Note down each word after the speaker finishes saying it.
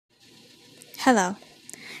Hello,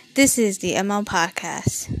 this is the ML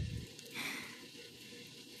Podcast.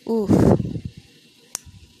 Oof.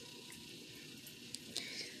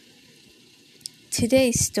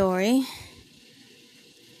 Today's story,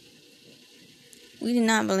 we do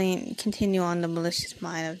not continue on the malicious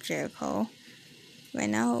mind of Jericho.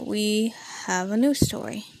 Right now, we have a new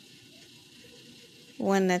story.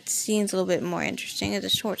 One that seems a little bit more interesting. It's a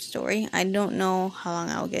short story. I don't know how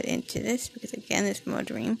long I'll get into this because, again, it's from a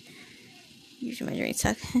dream. Usually my dreams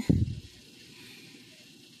suck.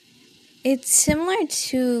 It's similar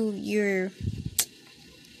to your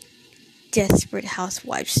Desperate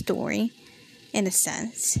Housewife story, in a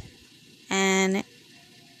sense. And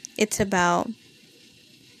it's about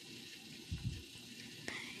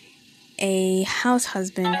a house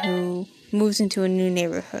husband who moves into a new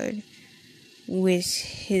neighborhood with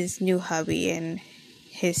his new hubby and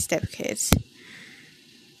his stepkids.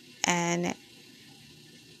 And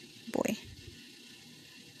boy,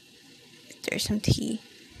 there's some tea.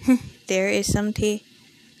 There is some tea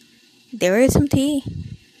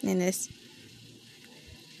in this.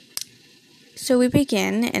 So we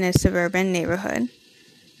begin in a suburban neighborhood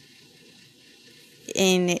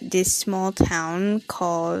in this small town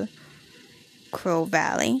called Crow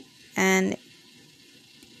Valley, and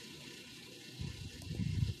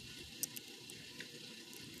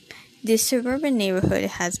this suburban neighborhood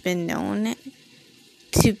has been known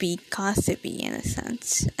to be gossipy in a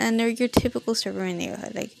sense, and they're your typical suburban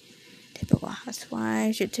neighborhood, like typical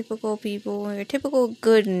housewives, your typical people, your typical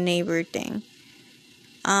good neighbor thing.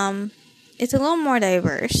 It's a little more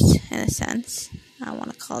diverse in a sense. I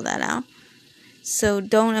want to call that out. So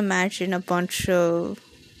don't imagine a bunch of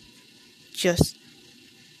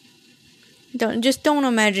don't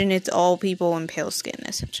imagine it's all people in pale skin,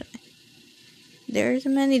 essentially. There's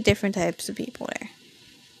many different types of people there.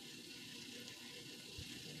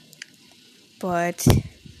 But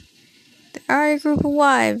there are a group of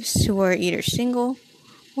wives who are either single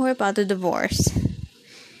or about to divorce.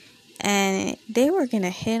 And they were going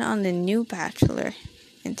to hit on the new bachelor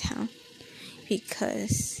in town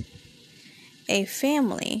because a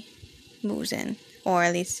family moves in, or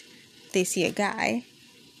at least they see a guy.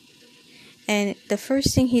 And the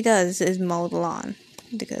first thing he does is mow the lawn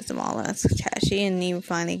because the lawn is trashy, and he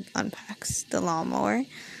finally unpacks the lawnmower.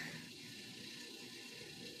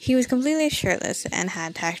 He was completely shirtless and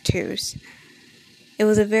had tattoos. It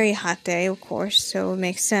was a very hot day, of course, so it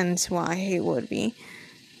makes sense why he would be.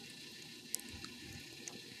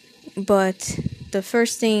 But the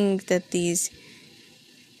first thing that these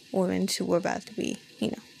women who were about to be,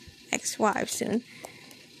 ex-wives soon,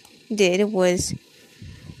 did was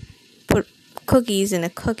put cookies in a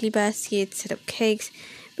cookie basket, set up cakes,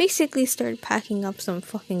 basically started packing up some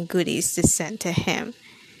fucking goodies to send to him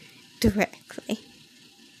directly.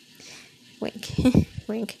 Wink.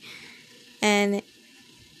 Wink. And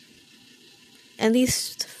at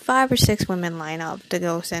least 5 or 6 women line up to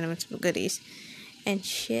go send him some goodies and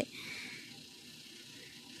shit.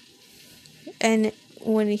 And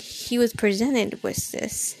when he was presented with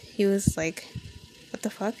this, he was like, what the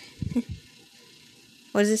fuck?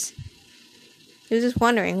 What is this? He was just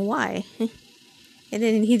wondering why. And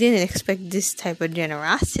then he didn't expect this type of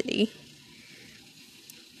generosity.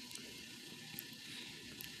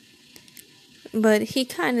 But he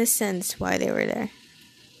kind of sensed why they were there.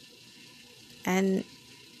 And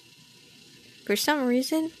for some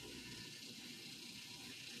reason,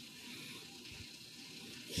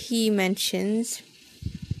 he mentions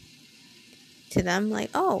to them, like,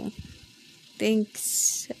 oh,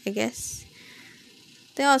 thanks, I guess.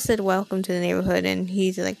 They all said welcome to the neighborhood, and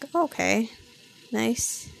he's like, okay,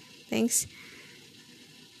 nice, thanks.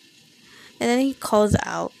 And then he calls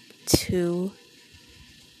out to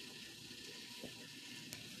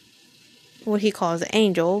what he calls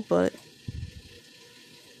Angel, but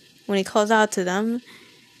when he calls out to them,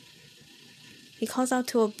 he calls out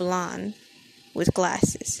to a blonde with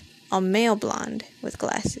glasses, a male blonde with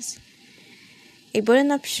glasses, a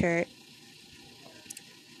button-up shirt,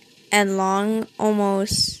 and long,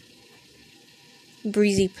 almost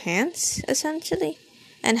breezy pants, essentially,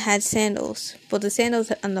 and had sandals, but the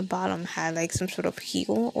sandals on the bottom had like some sort of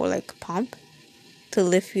heel or like pump to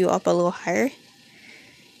lift you up a little higher,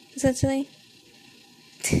 essentially.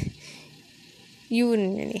 You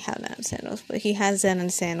wouldn't really have that on sandals, but he has that on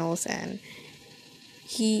sandals, and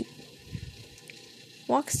he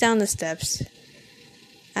walks down the steps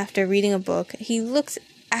after reading a book. He looks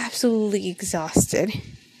absolutely exhausted.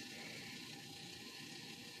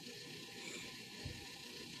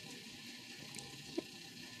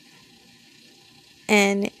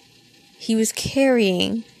 And he was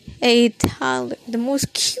carrying a toddler, the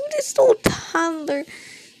most cutest cutest little toddler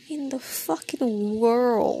in the fucking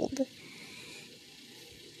world.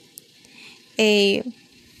 A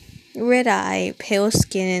red-eyed,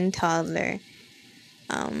 pale-skinned toddler,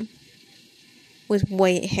 with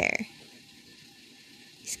white hair.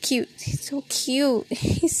 He's cute. He's so cute.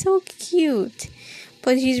 He's so cute.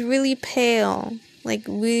 But he's really pale. Like,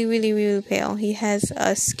 really, really, really pale. He has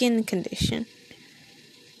a skin condition,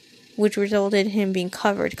 which resulted in him being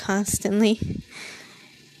covered constantly.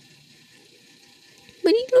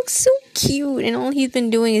 But he looks so cute, and all he's been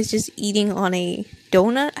doing is just eating on a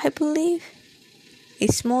donut, I believe. A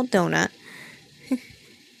small donut.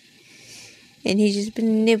 And he's just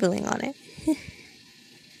been nibbling on it.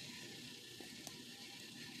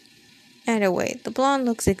 Either way, the blonde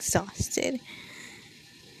looks exhausted.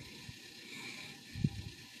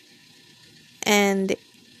 And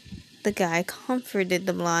the guy comforted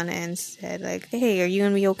the blonde and said, like, hey, are you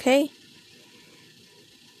gonna be okay?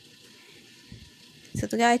 So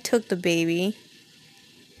the guy took the baby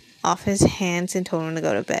off his hands and told him to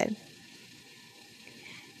go to bed.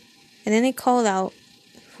 And then he called out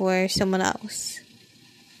for someone else.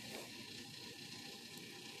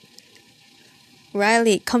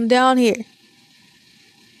 Riley, come down here,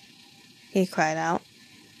 he cried out.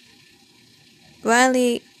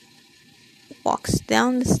 Riley walks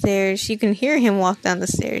down the stairs. You can hear him walk down the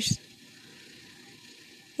stairs.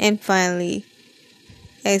 And finally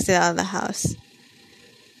exit out of the house.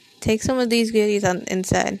 Take some of these goodies on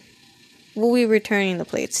inside. We'll be returning the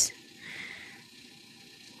plates.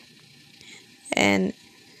 And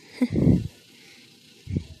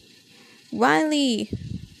Riley,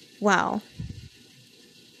 wow.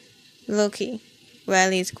 Low-key,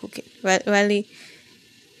 Riley's a cool kid.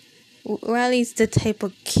 Riley's the type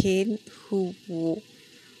of kid who will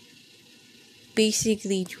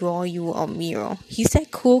basically draw you a mural. He's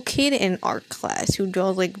that cool kid in art class who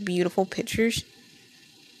draws like beautiful pictures.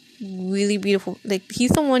 Really beautiful. Like,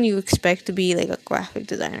 he's the one you expect to be like a graphic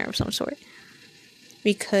designer of some sort.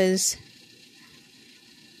 Because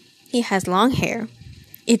he has long hair.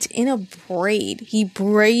 It's in a braid. He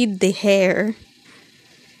braided the hair,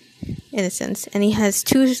 in a sense. And he has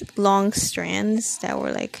two long strands that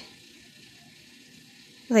were like,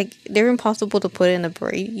 they're impossible to put in a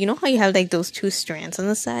braid. You know how you have like those two strands on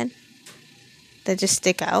the side that just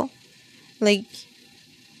stick out? Like,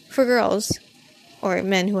 for girls or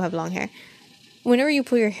men who have long hair, whenever you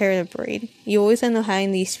put your hair in a braid, you always end up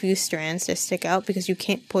having these few strands that stick out because you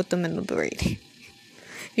can't put them in the braid.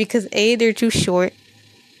 Because A, they're too short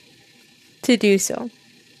to do so,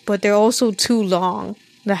 but they're also too long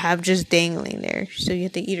to have just dangling there. So you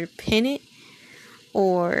have to either pin it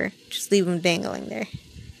or just leave them dangling there.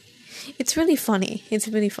 It's really funny. It's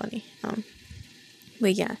really funny.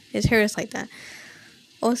 But yeah, his hair is like that.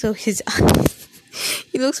 Also, his eyes.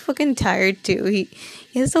 He looks fucking tired too.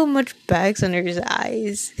 He has so much bags under his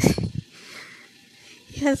eyes.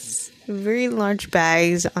 He has very large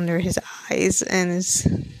bags under his eyes, and it's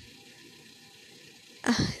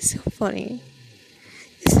so funny.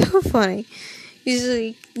 It's so funny. He's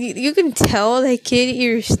like, you can tell that kid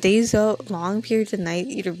either stays up long periods of night,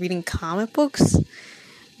 either reading comic books,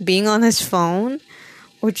 being on his phone,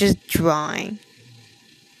 or just drawing.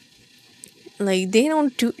 Like, they're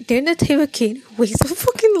the type of kid who wakes up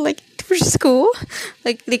fucking late for school.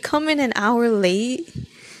 Like, they come in an hour late,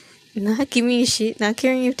 not giving a shit, not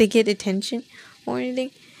caring if they get attention or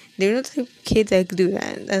anything. They're the type of kids that do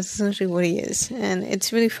that. That's essentially what he is. And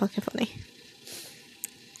it's really fucking funny.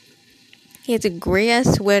 He has a gray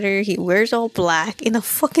ass sweater. He wears all black in the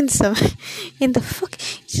fucking summer. Okay,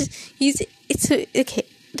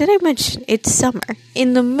 did I mention it's summer?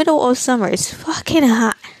 In the middle of summer, it's fucking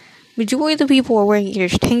hot. Majority of the people are wearing either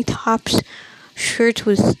tank tops, shirts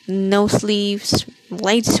with no sleeves,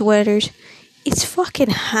 light sweaters. It's fucking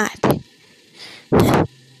hot.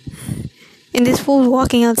 And this fool's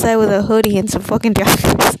walking outside with a hoodie and some fucking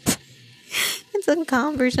joggers. And some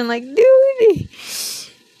Converse. I'm like, dude,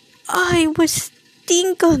 I was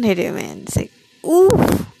stink under it, man. It's like, ooh,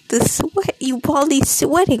 the sweat. You probably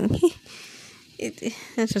sweating.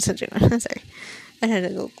 That's just such a one. I'm sorry. I had to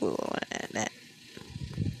go Google that.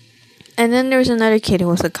 And then there's another kid who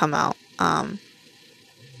wants to come out.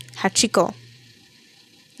 Hachiko.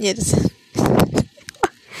 Yeah, this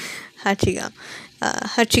Hachiko.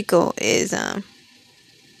 Hachiko is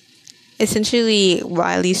essentially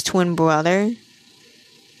Riley's twin brother.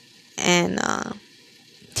 And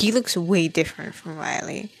he looks way different from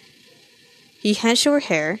Riley. He has short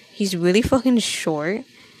hair. He's really fucking short.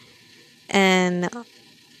 And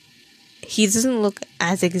he doesn't look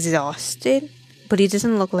as exhausted. But he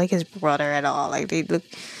doesn't look like his brother at all. Like, they look...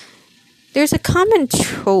 there's a common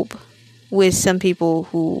trope with some people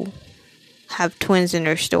who have twins in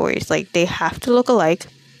their stories. Like, they have to look alike,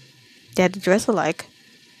 they have to dress alike,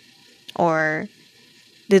 or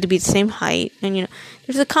they'd be the same height. And, you know,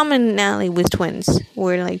 there's a commonality with twins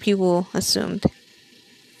where, like, people assume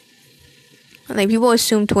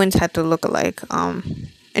twins have to look alike.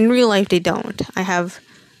 In real life, they don't. I have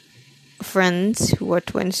friends who are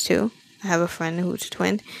twins too. I have a friend who's a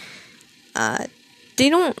twin. They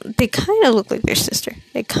kind of look like their sister.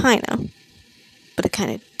 They kind of, but they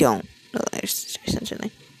kind of don't look like their sister,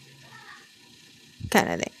 essentially. Kind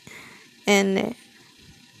of thing. And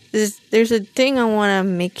there's a thing I want to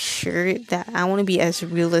make sure that I want to be as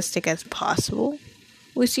realistic as possible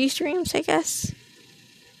with these dreams, I guess.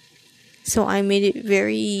 So I made it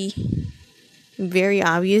very, very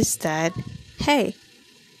obvious that, hey,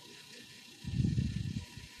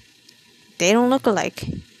 they don't look alike.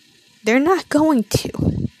 They're not going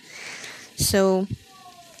to. So,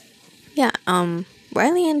 yeah,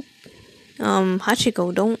 Riley and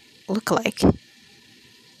Hachiko don't look alike.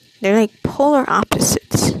 They're like polar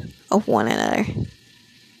opposites of one another.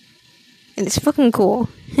 And it's fucking cool.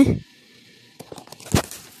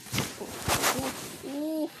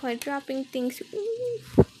 Oof, I'm dropping things.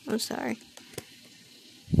 Oof. I'm sorry.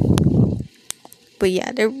 But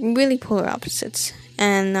yeah, they're really polar opposites.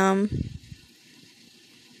 And,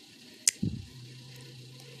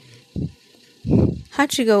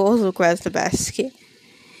 Hachiko also grabs the basket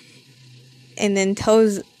and then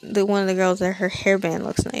tells one of the girls that her hairband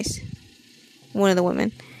looks nice. One of the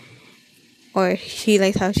women. Or she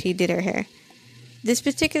likes how she did her hair. This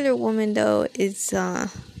particular woman, though, is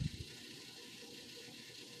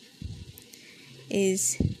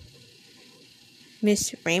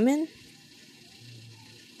Miss Raymond.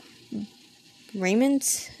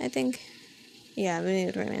 Raymond, I think. Yeah, I believe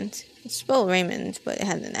it's Raymond. It's spelled Raymond, but it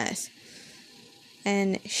has an S.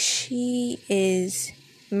 And she is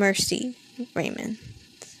Mercy Raymond.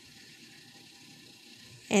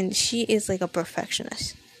 And she is like a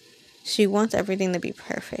perfectionist. She wants everything to be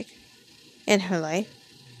perfect in her life.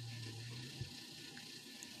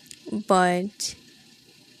 But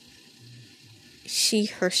she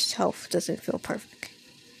herself doesn't feel perfect.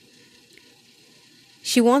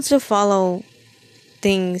 She wants to follow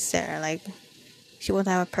things that are like, she wants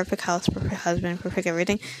to have a perfect house, perfect husband, perfect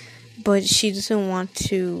everything. But she doesn't want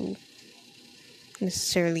to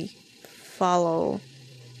necessarily follow.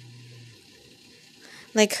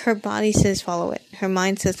 Like, her body says follow it. Her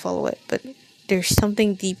mind says follow it. But there's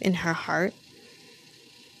something deep in her heart.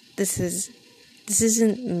 This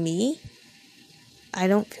isn't me. I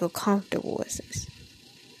don't feel comfortable with this.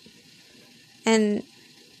 And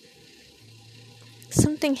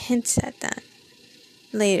something hints at that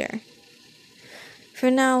later. For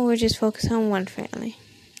now, we're just focused on one family.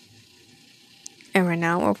 And right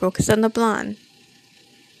now, we're focused on the blonde.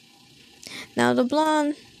 Now, the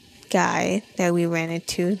blonde guy that we ran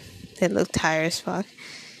into that looked tired as fuck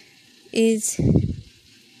is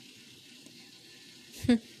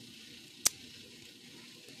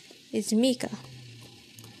Mika.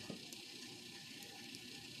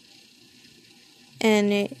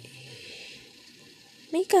 And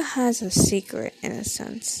Mika has a secret, in a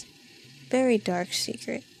sense. Very dark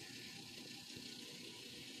secret.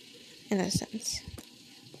 In a sense.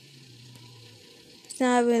 It's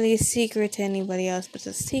not really a secret to anybody else, but it's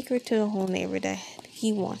a secret to the whole neighborhood that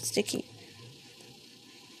he wants to keep.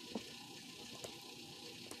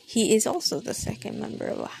 He is also the second member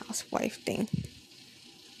of a housewife thing.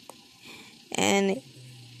 And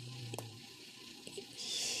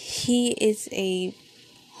he is a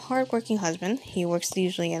hardworking husband. He works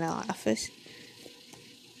usually in an office.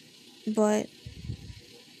 But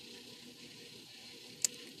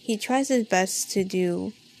he tries his best to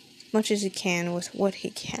do as much as he can with what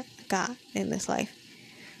he got in this life.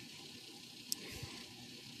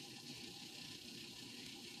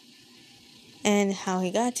 And how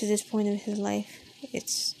he got to this point in his life,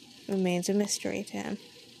 it remains a mystery to him.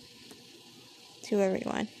 To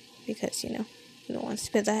everyone. Because, you know, we don't want to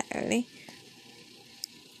spit that early.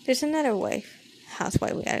 There's another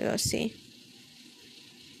housewife we gotta go see.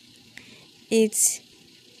 It's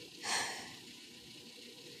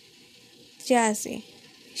Jazzy.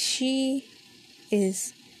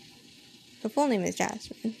 Her full name is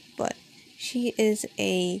Jasmine, but she is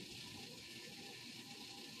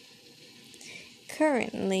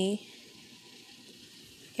currently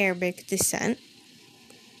Arabic descent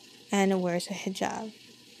and wears a hijab.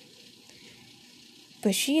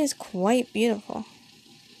 But she is quite beautiful.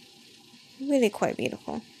 Really quite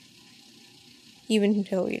beautiful. Even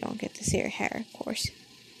though you don't get to see her hair, of course.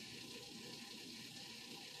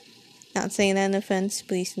 Not saying that in offense.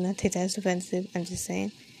 Please do not take that as offensive. I'm just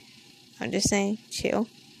saying. Chill.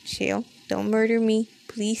 Don't murder me,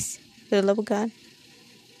 please. For the love of God.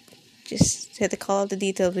 Just have to call out the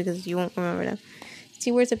details because you won't remember them.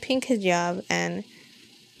 She wears a pink hijab and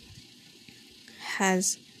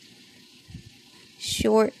has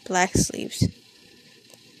short black sleeves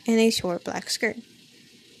and a short black skirt.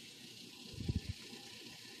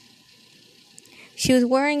 She was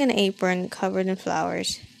wearing an apron covered in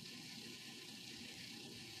flowers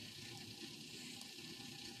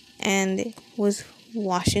and was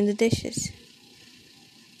washing the dishes.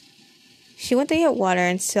 She went to get water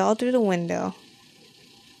and saw through the window.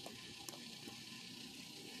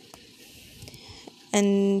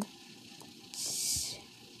 And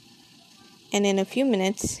in a few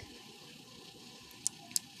minutes,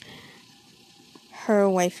 her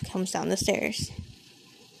wife comes down the stairs.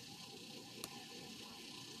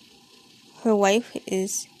 Her wife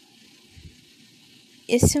is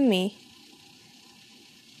Isumi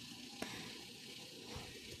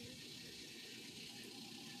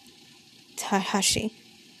Takahashi.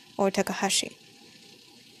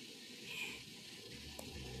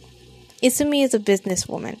 Isumi is a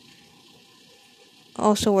businesswoman,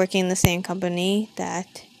 also working in the same company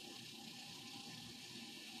that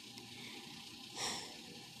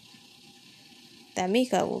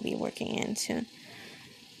Mika will be working in soon.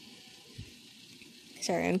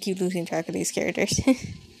 Sorry, I keep losing track of these characters.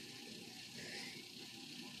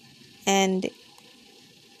 And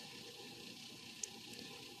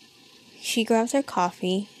she grabs her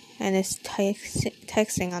coffee and is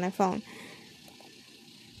texting on her phone.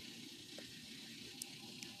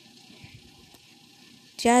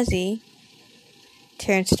 Jazzy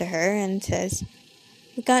turns to her and says,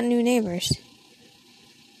 "We got new neighbors."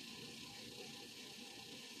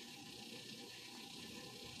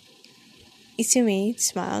 Isumi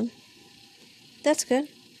smiled. "That's good."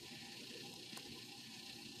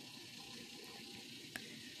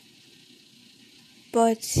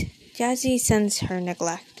 But Jazzy sensed her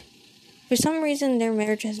neglect. For some reason, their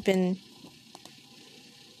marriage has been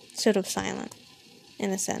sort of silent,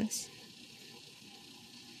 in a sense.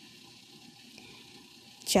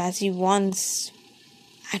 Jazzy wants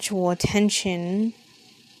actual attention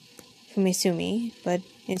from Isumi, but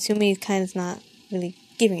Isumi kind of not really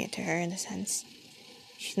giving it to her in a sense.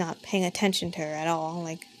 She's not paying attention to her at all,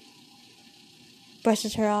 like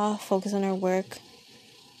brushes her off, focus on her work.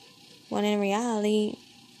 When in reality,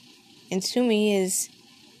 Isumi is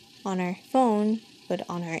on her phone, but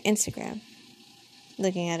on her Instagram,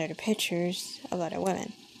 looking at her pictures of other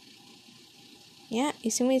women. Yeah,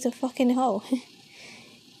 Isumi's a fucking hoe.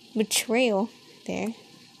 Betrayal there,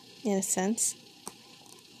 in a sense.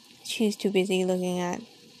 She's too busy looking at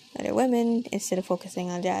other women instead of focusing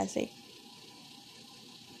on Jazzy.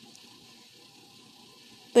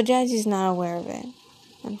 But Jazzy's not aware of it,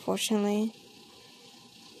 unfortunately.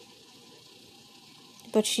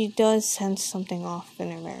 But she does sense something off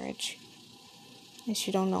in her marriage. And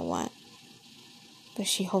she don't know what. But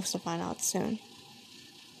she hopes to find out soon.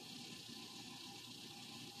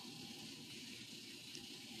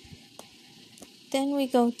 Then we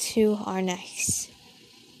go to our next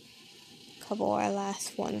couple, our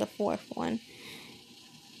last one, the fourth one.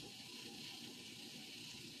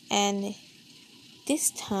 And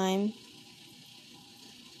this time,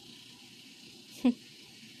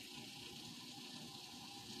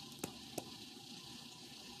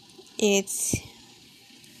 it's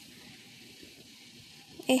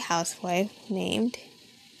a housewife named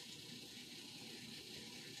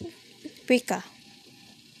Rika.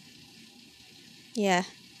 Yeah,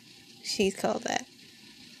 she's called that.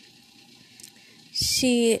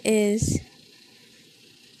 She is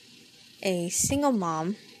a single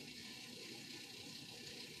mom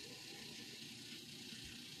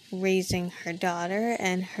raising her daughter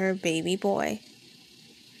and her baby boy.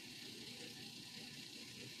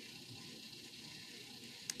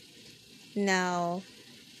 Now,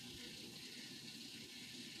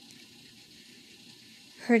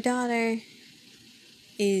 her daughter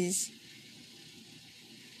is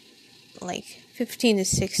like 15 to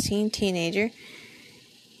 16, teenager,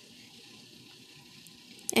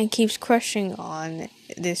 and keeps crushing on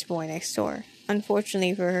this boy next door.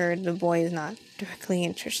 Unfortunately for her, the boy is not directly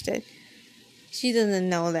interested. She doesn't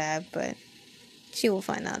know that, but she will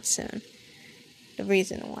find out soon. The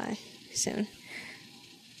reason why soon.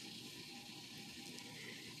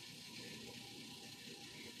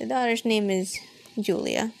 The daughter's name is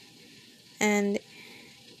Julia, and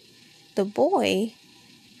the boy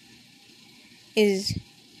is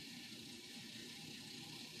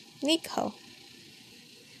Nico.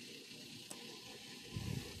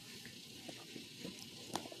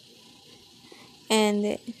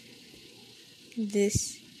 And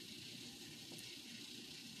this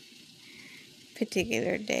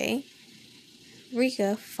particular day,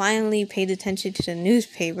 Rika finally paid attention to the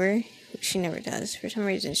newspaper. She never does. For some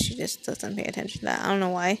reason, she just doesn't pay attention to that. I don't know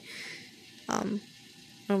why. I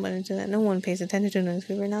don't run into that. No one pays attention to the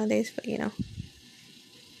newspaper nowadays, but you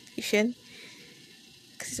should.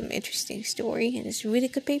 Because it's an interesting story, and it's really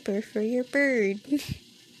good paper for your bird,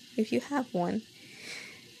 if you have one.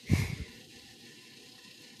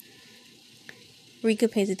 Rika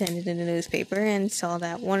pays attention to the newspaper and saw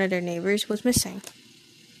that one of their neighbors was missing.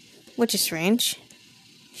 Which is strange.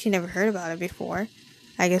 She never heard about it before.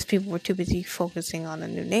 I guess people were too busy focusing on the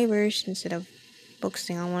new neighbors instead of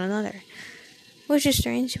focusing on one another. Which is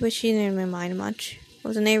strange, but she didn't even mind much. It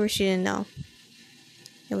was a neighbor she didn't know.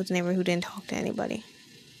 It was a neighbor who didn't talk to anybody.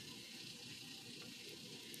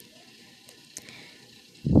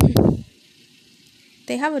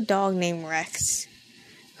 They have a dog named Rex,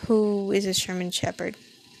 who is a German Shepherd.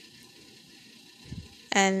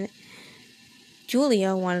 And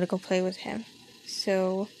Julia wanted to go play with him.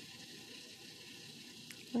 So,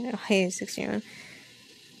 he's 16.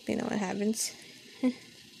 You know what happens.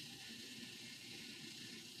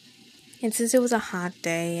 And since it was a hot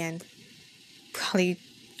day, and probably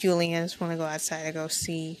Julia just want to go outside to go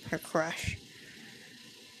see her crush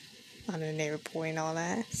on the neighbor boy and all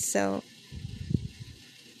that, so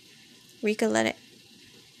Rika let it.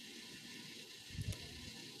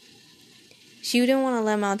 She didn't want to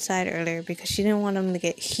let him outside earlier because she didn't want him to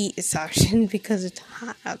get heat exhaustion because it's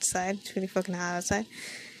hot outside. It's really fucking hot outside.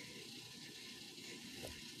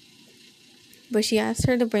 But she asked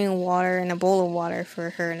her to bring water and a bowl of water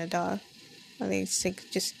for her and the dog. At least, like,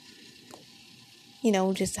 just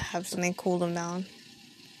to have something cool them down.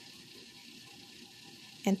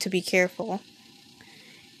 And to be careful.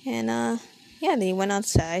 And, they went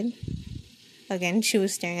outside. Again, she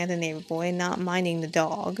was staring at the neighbor boy, not minding the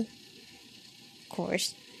dog. Of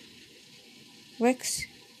course. Rex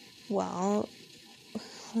was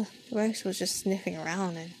just sniffing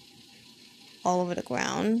around and all over the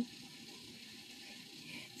ground.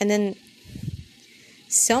 And then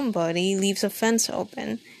somebody leaves a fence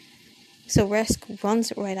open. So Rex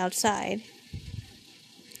runs right outside,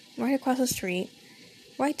 right across the street,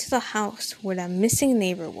 right to the house where that missing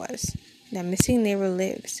neighbor was. That missing neighbor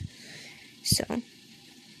lives. So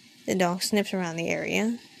the dog sniffs around the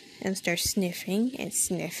area and starts sniffing and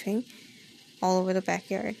sniffing all over the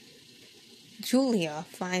backyard. Julia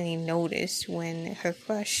finally noticed when her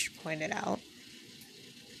crush pointed out,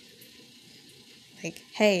 like,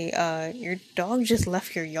 hey, your dog just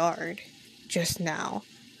left your yard just now.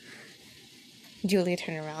 Julia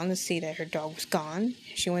turned around to see that her dog was gone.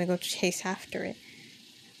 She wanted to go chase after it.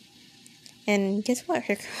 And guess what?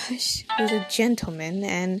 Her crush was a gentleman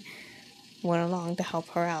and went along to help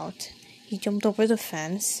her out. He jumped over the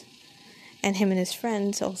fence, and him and his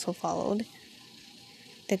friends also followed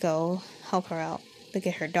to go help her out to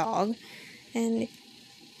get her dog. And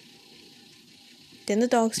then the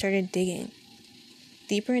dog started digging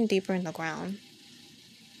deeper and deeper in the ground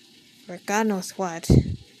for God knows what.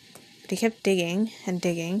 But he kept digging and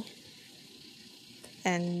digging,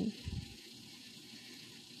 and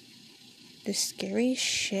the scariest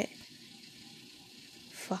shit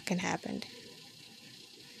fucking happened.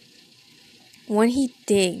 When he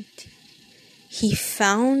digged, he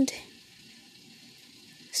found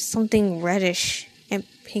something reddish and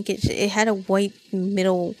pinkish. It had a white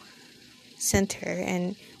middle center,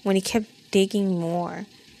 and when he kept digging more,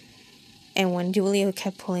 and when Julia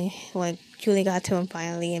kept pulling, when Julia got to him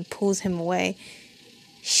finally and pulls him away,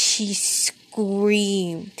 she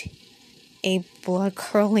screamed a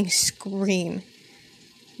blood-curdling scream.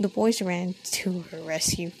 The boys ran to her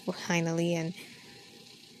rescue finally, and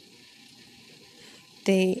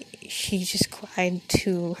she just cried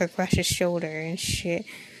to her crush's shoulder and shit.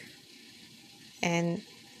 And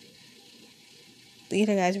the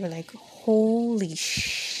other guys were like, holy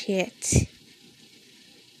shit.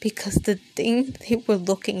 Because the thing they were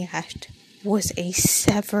looking at was a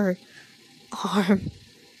severed arm.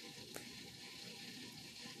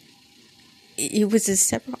 It was a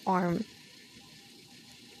severed arm.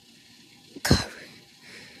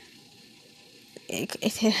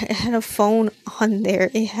 It had a phone on there.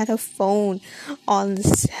 It had a phone on the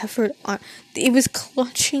severed arm. It was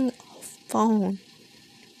clutching a phone.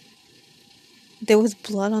 There was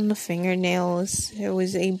blood on the fingernails. There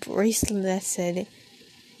was a bracelet that said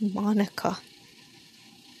Monica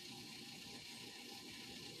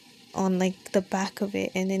on like the back of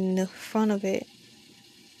it, and in the front of it,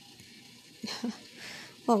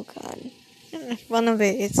 oh god, in the front of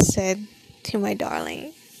it, it said, "To my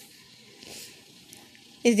darling."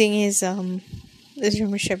 The thing is, the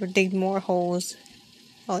German Shepherd digged more holes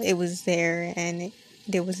while it was there, and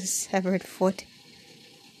there was a severed foot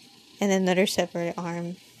and another severed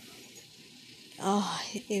arm. Oh,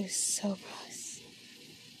 it was so gross.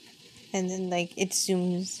 And then, like, it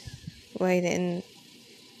zooms right in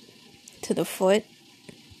to the foot,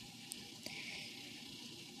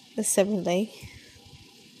 the severed leg,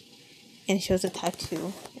 and shows a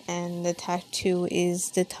tattoo. And the tattoo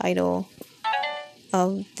is the title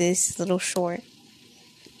of this little short.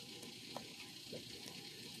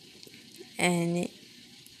 And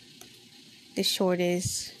the short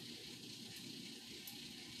is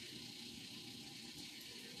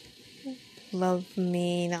Love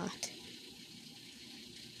Me Not.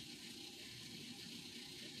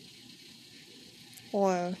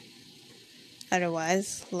 Or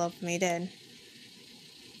otherwise, Love Me Dead.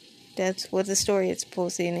 That's what the story is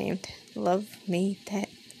supposed to be named. Love Me Dead.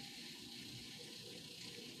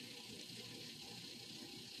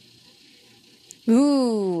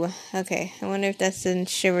 Ooh, okay. I wonder if that sends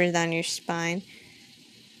shivers down your spine.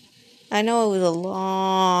 I know it was a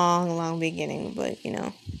long beginning, but you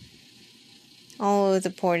know, always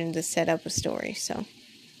important to set up a story, so.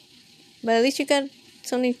 But at least you got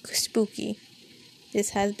something spooky. This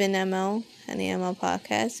has been ML and the ML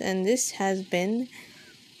Podcast, and this has been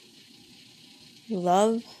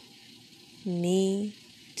Love Me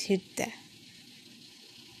to Death.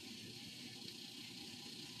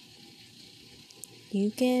 You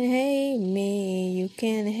can hate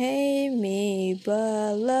me,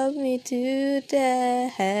 but love me to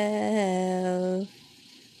death.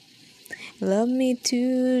 Love me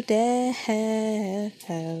to death.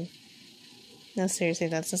 No, seriously,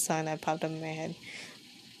 that's a song that popped up in my head.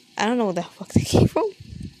 I don't know what the fuck that came from.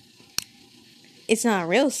 It's not a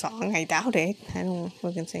real song, I doubt it. I don't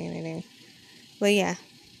fucking sing anything. But yeah.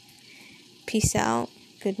 Peace out.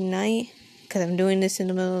 Good night. Because I'm doing this in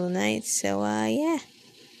the middle of the night. So, yeah.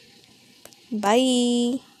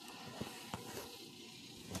 Bye.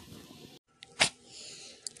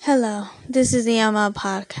 Hello. This is the ML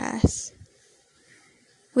Podcast.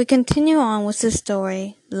 We continue on with the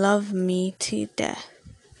story, Love Me to Death.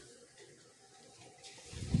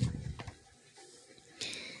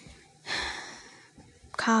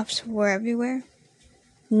 Cops were everywhere.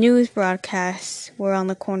 News broadcasts were on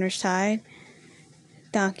the corner side,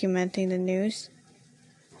 documenting the news.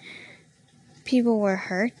 People were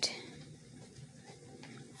hurt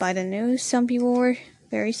by the news. Some people were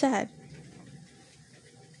very sad.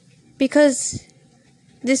 Because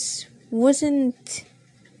this wasn't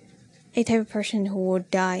a type of person who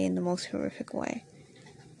would die in the most horrific way.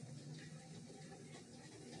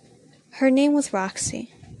 Her name was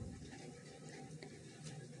Roxy.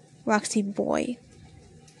 Roxy Boy.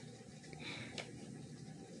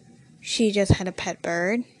 She just had a pet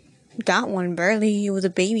bird. Got one barely. It was a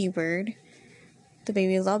baby bird. The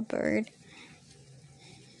baby lovebird.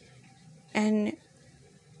 And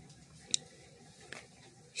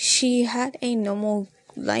she had a normal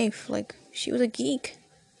life. Like, she was a geek.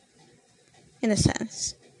 In a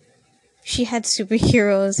sense. She had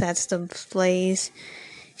superheroes at the place.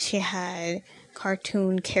 She had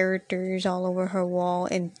cartoon characters all over her wall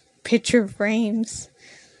and picture frames.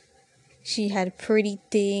 She had pretty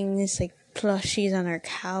things like plushies on her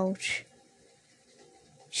couch.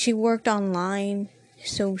 She worked online,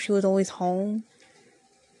 so she was always home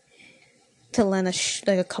to lend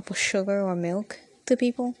a cup of sugar or milk to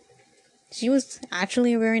people. She was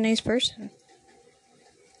actually a very nice person.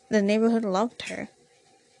 The neighborhood loved her.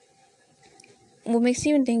 What makes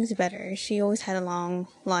even things better, she always had a long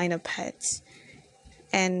line of pets.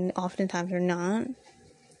 And oftentimes or not,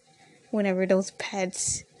 whenever those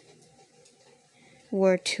pets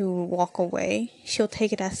were to walk away, she'll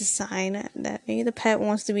take it as a sign that maybe the pet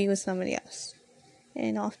wants to be with somebody else.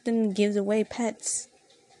 And often gives away pets.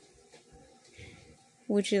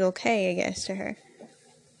 Which is okay, I guess, to her.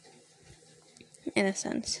 In a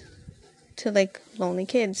sense. To, like, lonely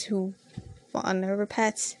kids who want her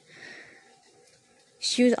pets.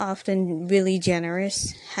 She was often really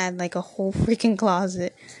generous. Had, like, a whole freaking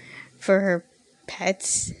closet for her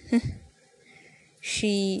pets.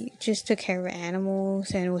 She just took care of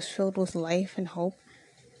animals and was filled with life and hope.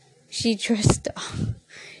 She dressed up.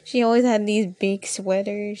 She always had these big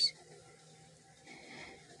sweaters.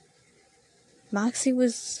 Moxie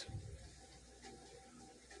was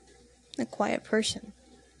a quiet person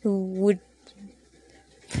who would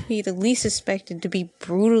be the least suspected to be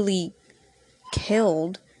brutally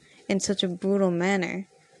killed in such a brutal manner.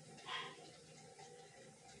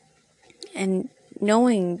 And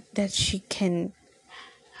knowing that she can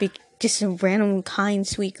be just a random, kind,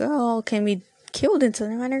 sweet girl can be killed in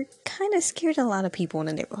Southern Manor kind of scared a lot of people in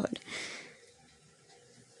the neighborhood.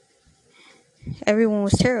 Everyone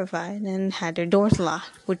was terrified and had their doors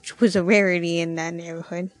locked, which was a rarity in that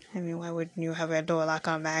neighborhood. I mean, why wouldn't you have a door lock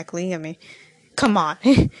automatically? I mean, come on.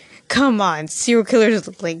 Come on. Serial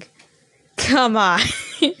killers, like, come on.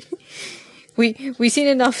 We've seen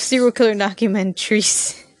enough serial killer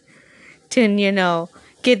documentaries to,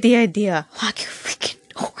 get the idea. Lock your freaking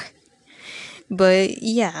door. But,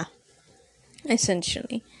 yeah.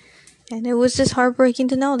 Essentially. And it was just heartbreaking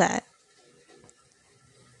to know that.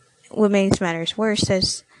 What makes matters worse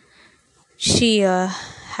is she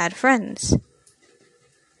had friends.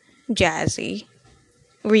 Jazzy,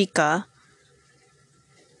 Rika,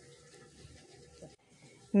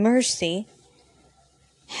 Mercy.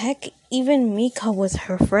 Heck, even Mika was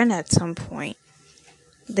her friend at some point.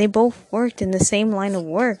 They both worked in the same line of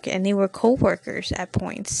work, and they were co-workers at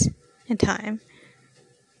points in time.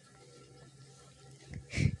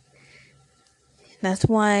 That's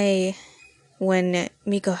why when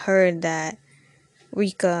Mika heard that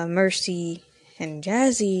Rika, Mercy, and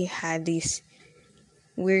Jazzy had these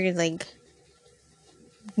weird,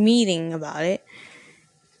 meeting about it,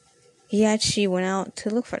 he actually went out to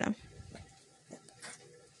look for them.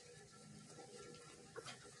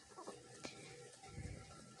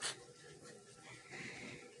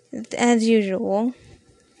 As usual,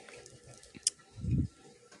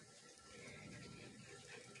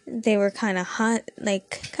 they were kind of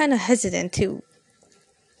hesitant to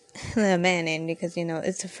let a man in because,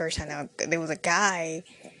 it's the first time now there was a guy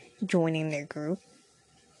joining their group.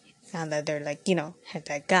 Now that they're had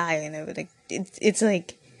that guy and it was it's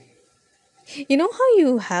like, how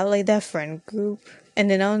you have that friend group and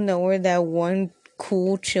then out of nowhere that one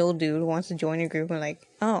cool chill dude wants to join your group and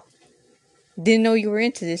oh, didn't know you were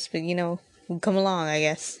into this, but come along, I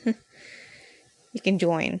guess. You can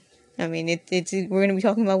join. I mean, we're gonna be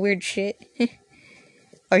talking about weird shit.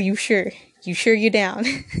 Are you sure? You sure you're down?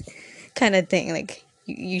 Kind of thing.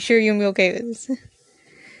 You sure you'll be okay with this?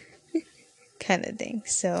 Kind of thing.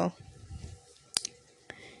 So,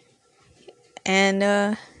 and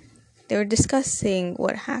they were discussing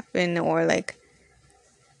what happened or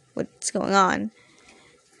what's going on.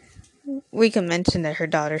 Rika mentioned that her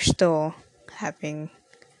daughter's still having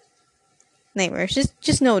nightmares.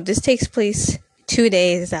 Just know this takes place 2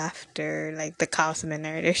 days after the cops have been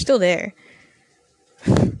there. They're still there.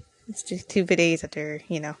 It's just 2 days after,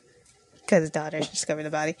 because his daughter discovered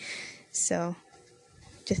the body. So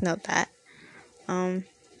just note that. But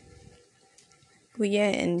yeah,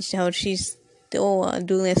 and she's still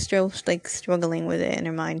doing struggling with it in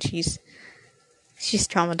her mind. She's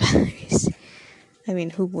traumatized. I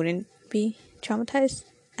mean, who wouldn't be traumatized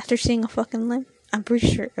after seeing a fucking limb? I'm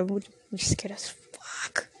pretty sure I would be scared as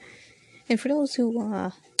fuck. And for those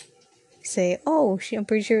who say, "Oh, I'm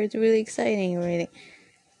pretty sure it's really exciting," or anything,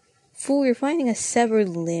 fool, you're finding a severed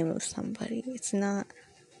limb of somebody. It's not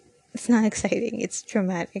exciting. It's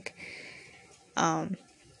traumatic.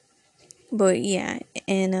 But yeah,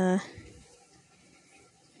 and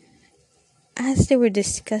as they were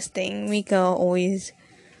discussing, Mika always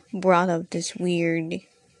brought up this weird,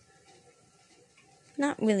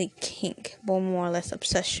 not really kink, but more or less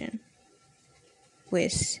obsession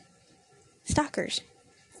with stalkers.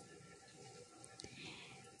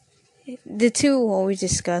 The two always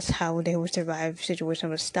discuss how they would survive a situation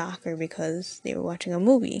with a stalker because they were watching a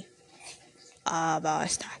movie about a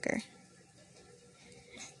stalker.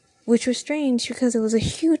 Which was strange because it was a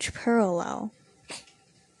huge parallel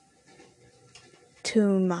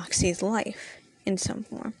to Moxie's life in some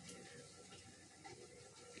form.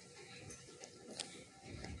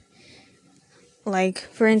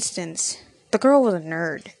 For instance, the girl was a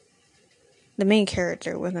nerd. The main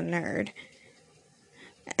character was a nerd.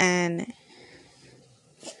 And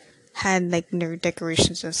had nerd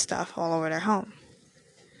decorations and stuff all over their home.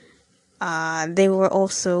 They were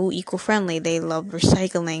also eco-friendly. They love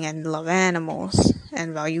recycling and love animals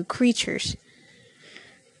and value creatures.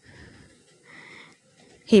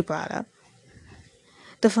 He brought up.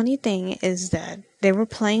 The funny thing is that they were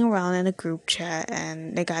playing around in a group chat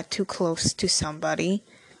and they got too close to somebody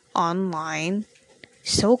online.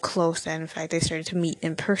 So close that in fact they started to meet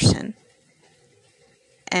in person.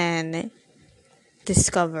 And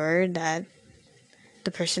discovered that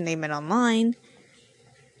the person they met online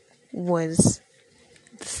was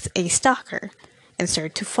a stalker and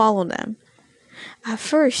started to follow them. At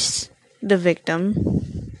first, the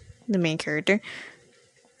victim, the main character,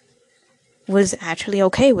 was actually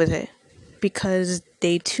okay with it because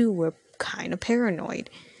they too were kind of paranoid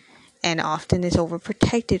and often is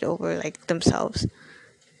overprotected over themselves.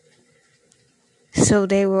 So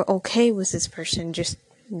they were okay with this person just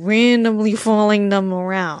randomly following them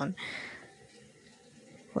around.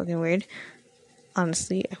 Fucking weird.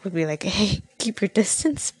 Honestly, I would be like, hey, keep your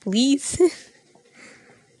distance, please.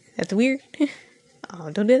 That's weird. Oh,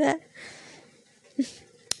 don't do that.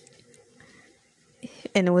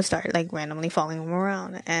 And it would start like randomly following them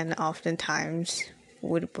around, and oftentimes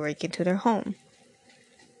would break into their home.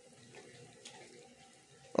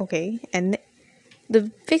 Okay, and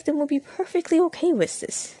the victim would be perfectly okay with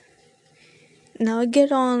this. Now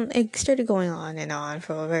it started going on and on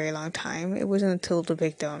for a very long time. It wasn't until the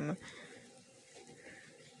victim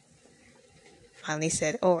finally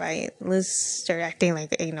said, alright, let's start acting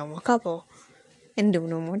like a normal couple and do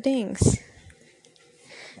normal things.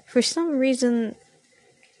 For some reason,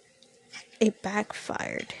 it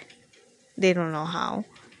backfired. They don't know how.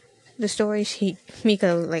 The story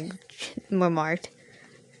Mika like remarked.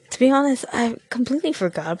 To be honest, I completely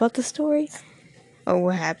forgot about the story or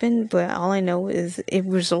what happened, but all I know is it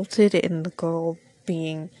resulted in the girl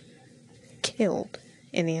being killed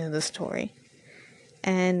in the end of the story.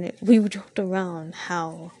 And we joked around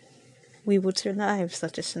how we would survive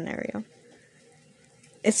such a scenario.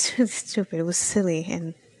 It's really stupid. It was silly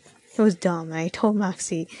and it was dumb. I told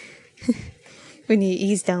Moxie, we need to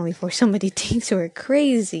ease down before somebody thinks we're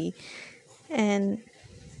crazy. And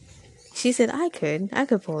she said I could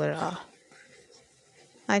pull it off.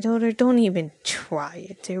 I told her, don't even try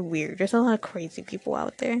it. They're weird. There's a lot of crazy people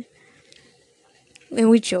out there. And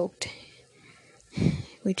we joked.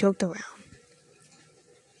 We joked around.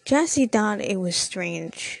 Jassy thought it was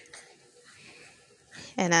strange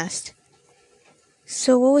and asked,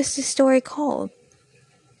 so what was the story called?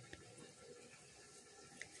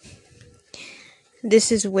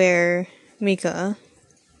 This is where Mika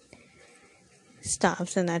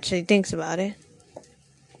stops and actually thinks about it.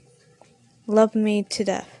 Love Me to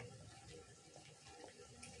Death.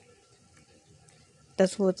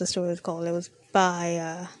 That's what the story was called. It was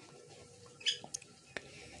by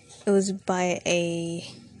a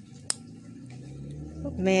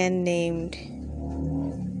man named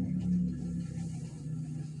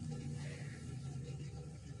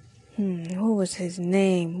what was his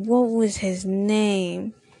name?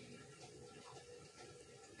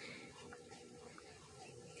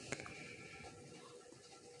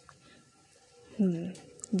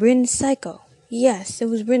 Bryn Psycho. Yes, it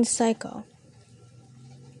was Bryn Psycho.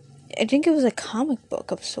 I think it was a comic book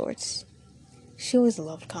of sorts. She always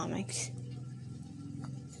loved comics.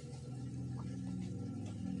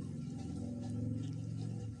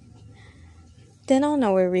 Then I'll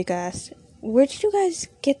know where Rika asked, where did you guys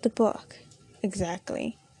get the book?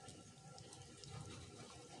 Exactly.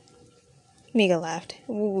 Mika laughed.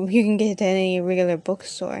 You can get it at any regular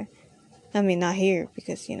bookstore. I mean, not here,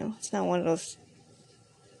 because, it's not one of those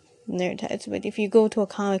nerd types. But if you go to a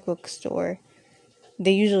comic book store,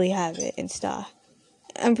 they usually have it in stock.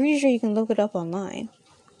 I'm pretty sure you can look it up online.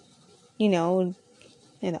 In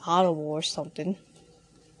Audible or something.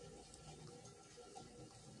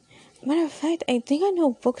 Matter of fact, I think I know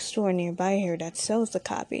a bookstore nearby here that sells a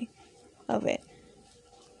copy of it.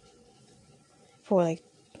 For like,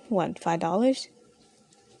 what, $5? It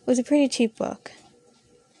was a pretty cheap book.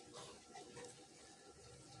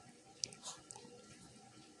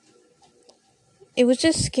 It was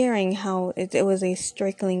just scaring how it was a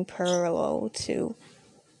striking parallel to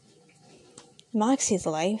Moxie's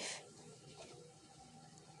life.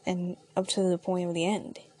 And up to the point of the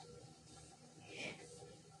end.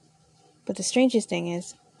 But the strangest thing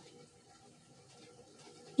is,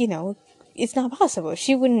 it's not possible.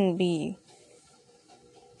 She wouldn't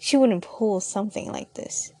pull something like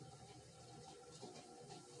this.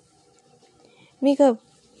 Mika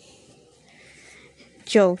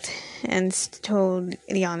joked and told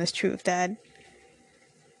the honest truth that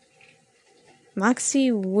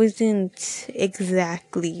Moxie wasn't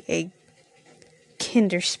exactly a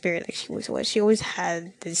kinder spirit like she was. She always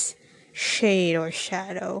had this shade or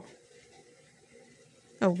shadow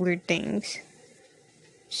of weird things.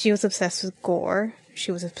 She was obsessed with gore.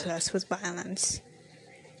 She was obsessed with violence.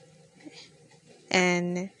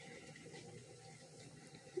 And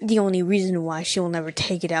the only reason why she will never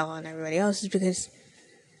take it out on everybody else is because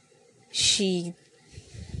she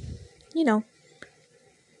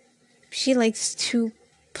likes to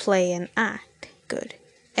play and act good.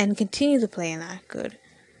 And continue to play and act good.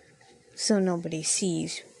 So nobody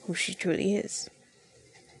sees who she truly is.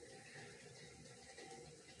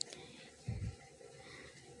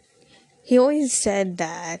 He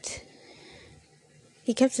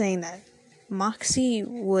kept saying that Moxie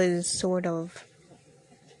was sort of,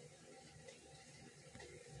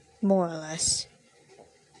 more or less,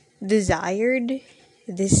 desired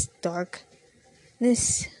this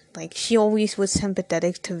darkness. Like, she always was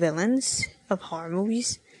sympathetic to villains of horror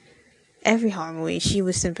movies. Every horror movie, she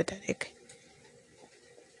was sympathetic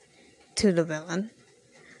to the villain,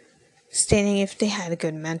 stating if they had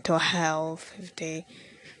good mental health, if they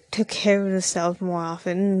took care of themselves more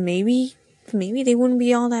often, maybe they wouldn't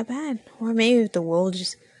be all that bad. Or maybe if the world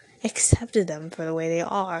just accepted them for the way they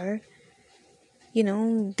are,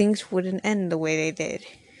 things wouldn't end the way they did.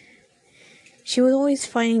 She was always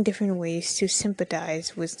finding different ways to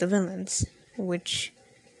sympathize with the villains, which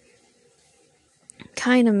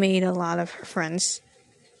kind of made a lot of her friends,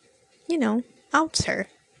 outs her,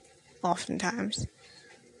 oftentimes.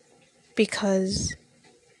 Because,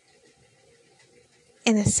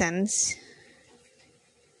 in a sense,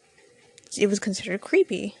 it was considered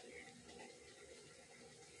creepy.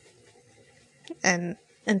 And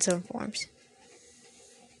in some forms.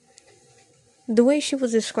 The way she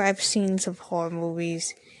would describe scenes of horror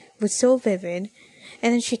movies was so vivid,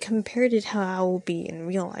 and then she compared it how it would be in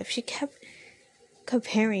real life. She kept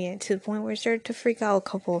comparing it to the point where it started to freak out a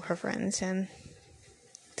couple of her friends, and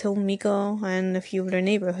till Miko and a few of their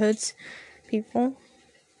neighborhoods people,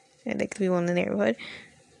 like the people in the neighborhood,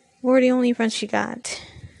 were the only friends she got.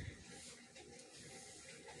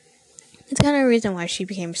 It's kind of a reason why she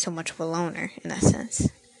became so much of a loner, in that sense.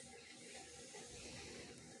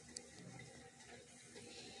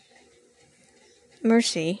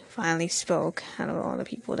 Mercy finally spoke out of all the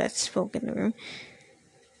people that spoke in the room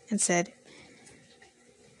and said,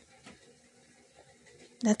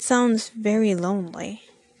 "That sounds very lonely.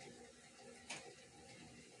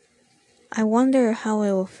 I wonder how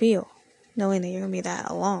it will feel knowing that you're going to be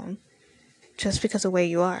that alone just because of the way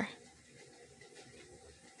you are."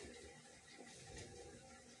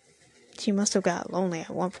 She must have got lonely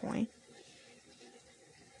at one point.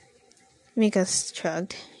 Mika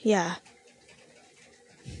shrugged. Yeah.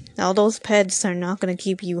 All those pets are not going to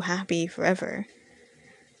keep you happy forever.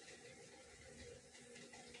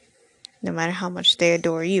 No matter how much they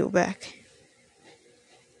adore you back.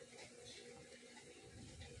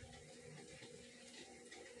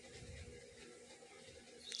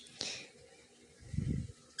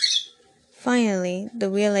 Finally,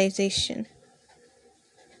 the realization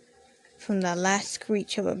from that last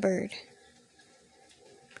screech of a bird.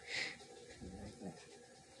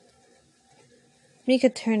 Mika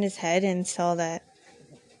turned his head and saw that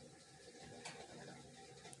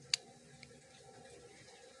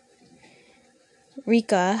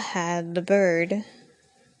Rika had the bird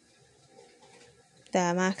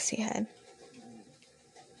that Maxie had.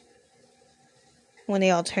 When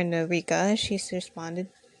they all turned to Rika, she responded,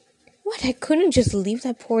 "What? I couldn't just leave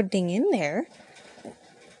that poor thing in there.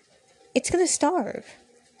 It's gonna starve."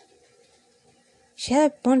 She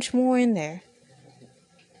had a bunch more in there.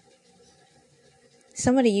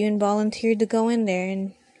 Somebody even volunteered to go in there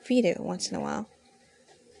and feed it once in a while.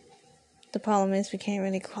 The problem is we can't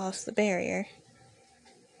really cross the barrier.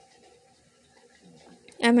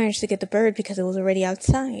 I managed to get the bird because it was already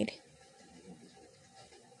outside.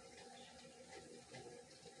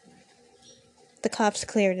 The cops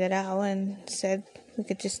cleared it out and said we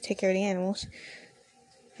could just take care of the animals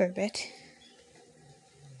for a bit.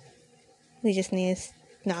 We just need to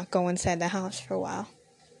not go inside the house for a while.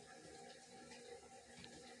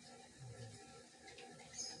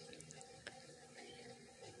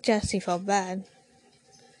 Jessie felt bad.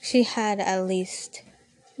 She had at least,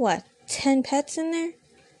 10 pets in there?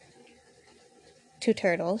 2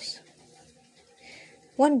 turtles.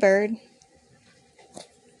 1 bird.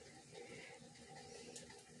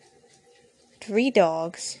 3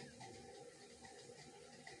 dogs.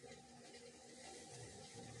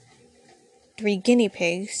 3 guinea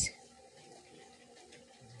pigs.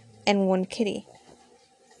 And 1 kitty.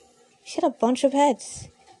 She had a bunch of pets.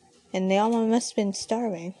 And they all must have been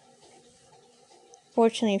starving.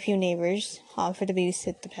 Fortunately, a few neighbors offered to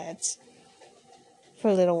babysit the pets for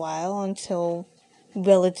a little while until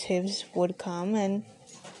relatives would come and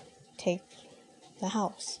take the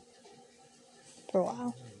house for a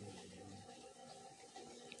while.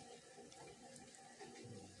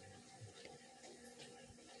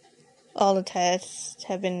 All the pets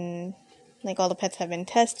have been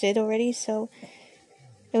tested already, so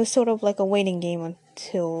it was sort of like a waiting game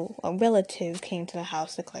until a relative came to the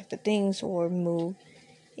house to collect the things or move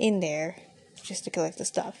in there just to collect the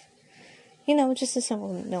stuff. Just the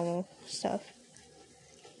simple, normal stuff.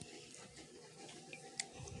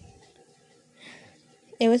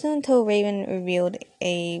 It wasn't until Raven revealed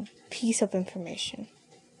a piece of information.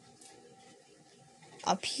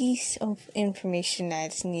 A piece of information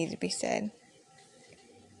that needed to be said.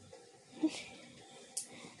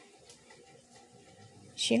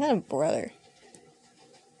 she had a brother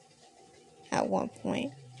at one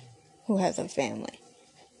point who has a family.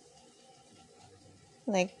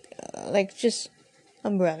 Like just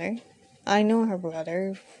a brother. I know her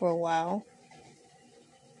brother for a while.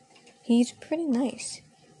 He's pretty nice.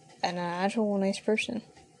 And an actual nice person.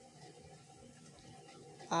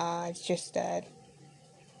 It's just that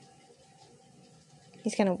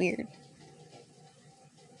he's kind of weird.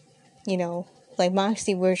 You know, like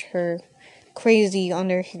Moxie wears her crazy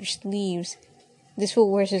under her sleeves. This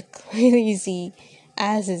fool wears his crazy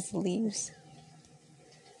as his sleeves.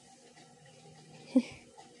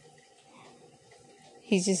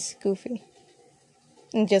 He's just goofy.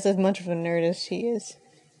 And just as much of a nerd as she is.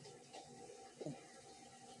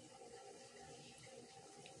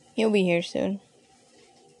 He'll be here soon.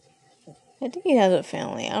 I think he has a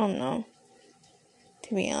family. I don't know.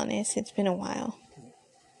 To be honest, it's been a while.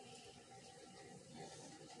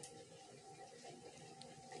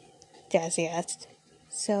 Jazzy asked,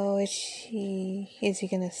 so is he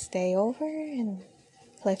gonna stay over and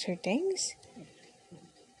collect her things?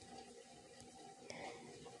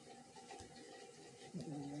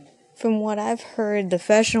 From what I've heard, the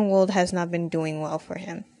fashion world has not been doing well for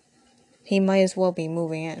him. He might as well be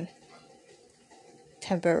moving in.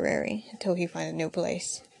 Temporary, until he finds a new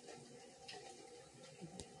place.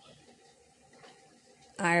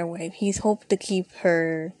 Either way, he's hoped to keep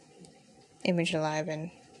her image alive and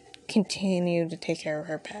continue to take care of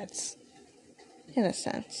her pets. In a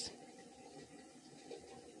sense.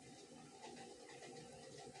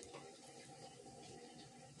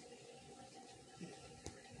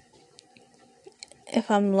 If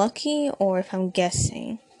I'm lucky or if I'm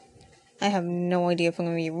guessing, I have no idea if I'm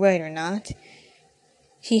going to be right or not.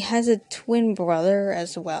 He has a twin brother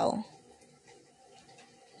as well.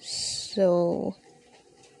 So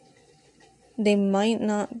he might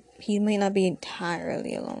not be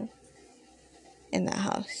entirely alone in that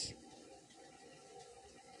house.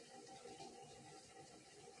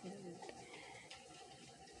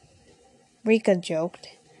 Rika joked,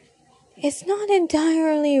 it's not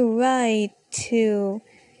entirely right to,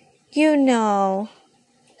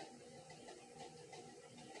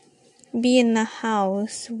 be in the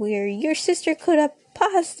house where your sister could have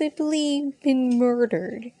possibly been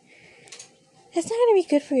murdered. That's not going to be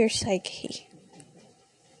good for your psyche.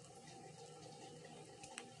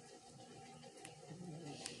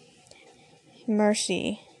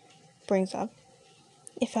 Mercy brings up,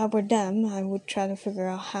 if I were them, I would try to figure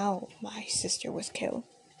out how my sister was killed.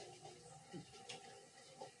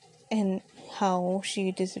 And how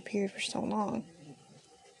she disappeared for so long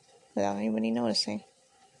without anybody noticing.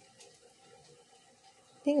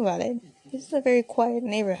 Think about it. This is a very quiet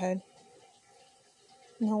neighborhood.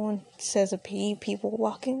 No one says a peep. People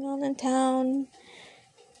walking around in town.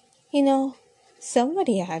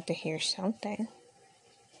 Somebody had to hear something.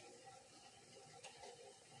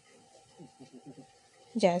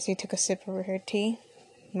 Jazzy took a sip of her tea.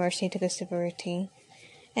 Mercy took a sip of her tea.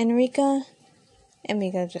 And Rika and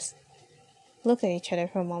Mika just looked at each other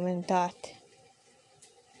for a moment and thought,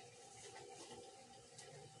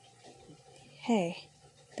 hey,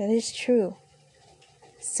 that is true.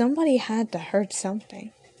 Somebody had to hurt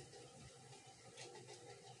something.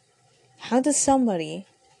 How does somebody,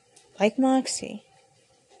 like Moxie,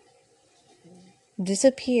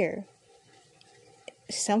 disappear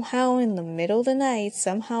somehow in the middle of the night,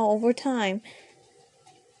 somehow over time,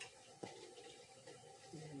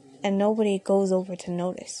 and nobody goes over to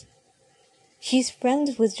notice? She's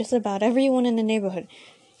friends with just about everyone in the neighborhood.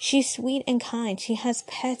 She's sweet and kind. She has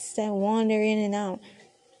pets that wander in and out.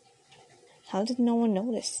 How did no one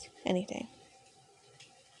notice anything?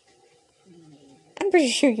 I'm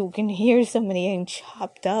pretty sure you can hear somebody getting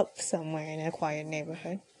chopped up somewhere in a quiet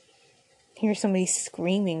neighborhood. Hear somebody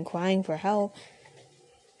screaming, crying for help.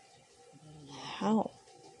 How?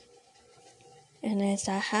 And it's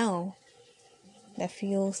that how that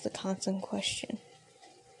fuels the constant question.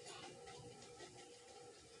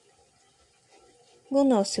 We'll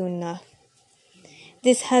know soon enough.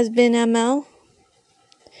 This has been ML.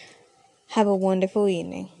 Have a wonderful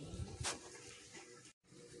evening.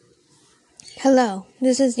 Hello,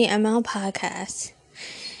 this is the ML Podcast.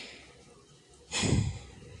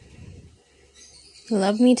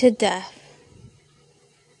 Love me to death.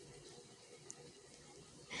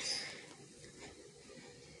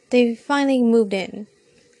 They finally moved in.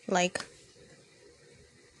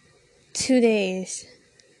 2 days.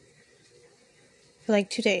 For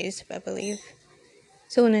 2 days, I believe.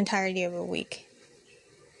 So an entirety of a week.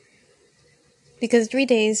 Because 3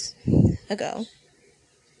 days ago,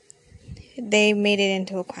 they made it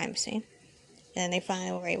into a crime scene. And they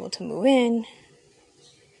finally were able to move in.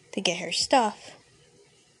 to get her stuff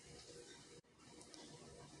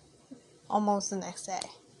almost the next day.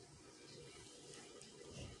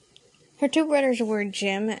 Her two brothers were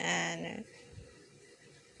Jin and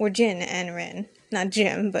Rin. Not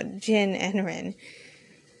Jim, but Jin and Rin.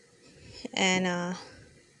 And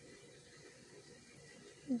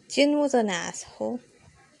Jin was an asshole,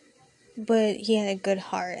 but he had a good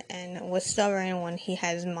heart and was stubborn when he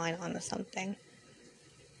had his mind onto something.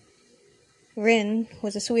 Rin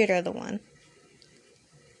was the sweeter of the one.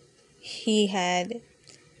 He had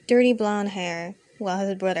dirty blonde hair, while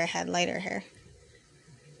his brother had lighter hair.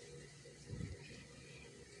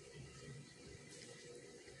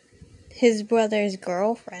 His brother's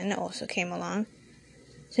girlfriend also came along,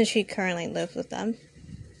 so she currently lives with them.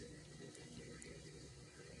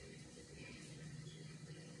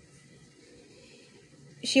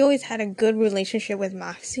 She always had a good relationship with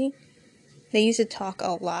Moxie. They used to talk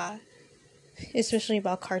a lot, especially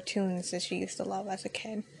about cartoons that she used to love as a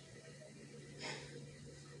kid.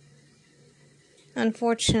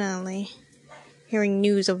 Unfortunately, hearing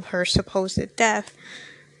news of her supposed death,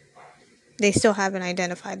 they still haven't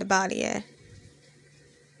identified the body yet,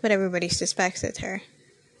 but everybody suspects it's her.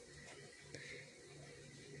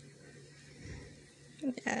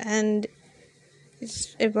 And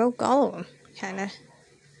it broke all of them, kind of.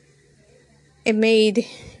 It made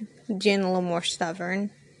Jin a little more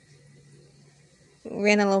stubborn,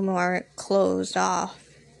 Rin a little more closed off,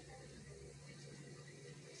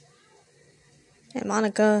 and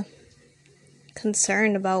Monica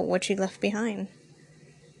concerned about what she left behind.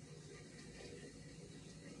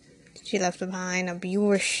 She left behind a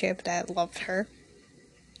viewership that loved her,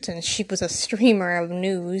 since she was a streamer of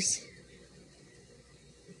news,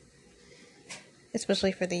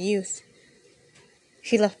 especially for the youth.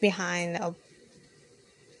 She left behind a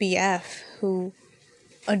BF who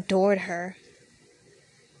adored her.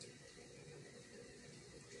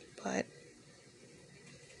 But,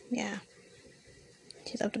 yeah.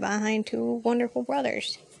 She left behind two wonderful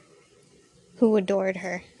brothers who adored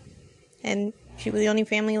her. And she was the only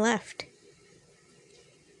family left.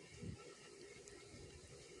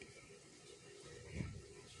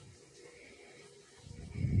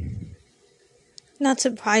 Not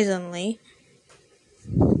surprisingly,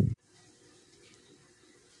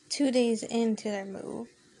 2 days into their move,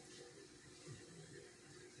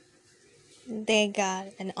 they got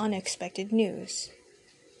an unexpected news.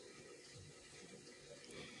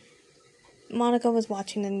 Monica was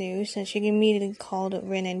watching the news and she immediately called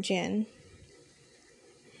Rin and Jin,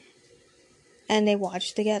 and they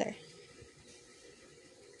watched together.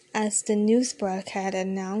 As the news broadcast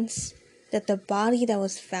announced that the body that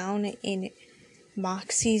was found in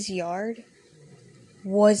Moxie's yard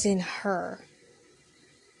wasn't her.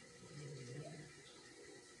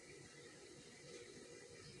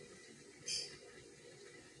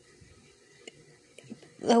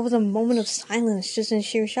 That was a moment of silence, just in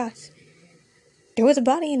sheer shock. There was a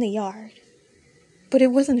body in the yard, but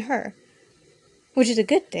it wasn't her, which is a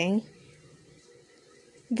good thing.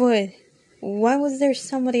 But why was there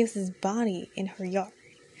somebody else's body in her yard?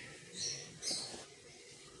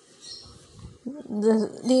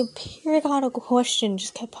 The periodical question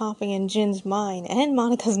just kept popping in Jin's mind and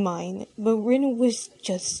Monica's mind, but Rin was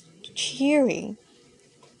just cheering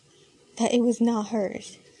that it was not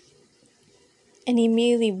hers. And he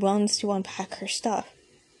immediately runs to unpack her stuff,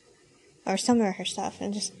 or some of her stuff,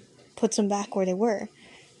 and just puts them back where they were.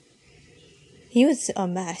 He was a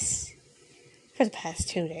mess for the past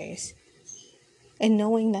 2 days. And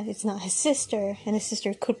knowing that it's not his sister, and his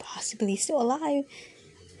sister could possibly be still alive,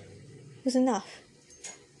 was enough.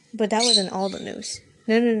 But that wasn't all the news.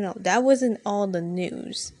 No. That wasn't all the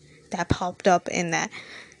news that popped up in that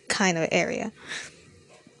kind of area.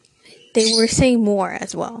 They were saying more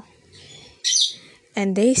as well.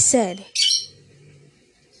 And they said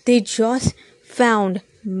they just found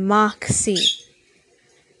Moxie.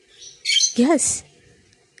 Yes.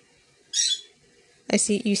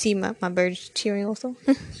 You see my birds cheering also?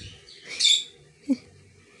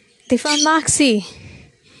 They found Moxie.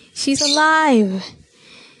 She's alive.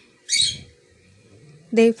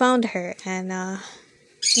 They found her, and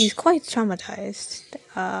she's quite traumatized.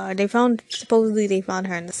 Supposedly they found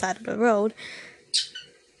her on the side of the road,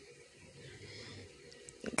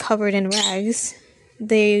 covered in rags.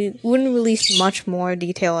 They wouldn't release much more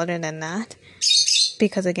detail other than that,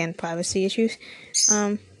 because again, privacy issues.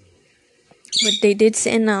 But they did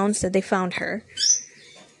announce that they found her.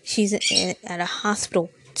 She's at a hospital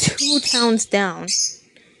 2 towns down,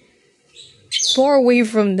 far away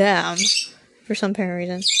from them, for some apparent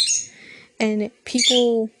reason. And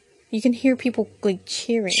you can hear people like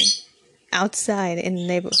cheering outside in the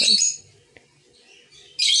neighborhood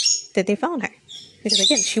that they found her. Because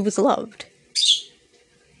again, she was loved.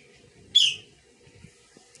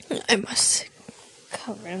 I must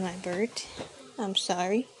cover my bird. I'm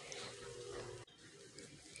sorry.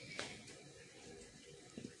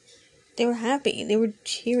 They were happy. They were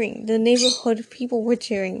cheering. The neighborhood people were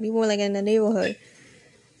cheering. People were like in the neighborhood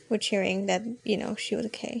were cheering that, she was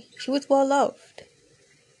okay. She was well loved.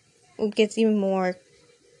 It gets even more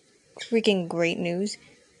freaking great news.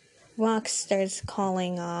 Rox starts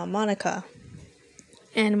calling Monica.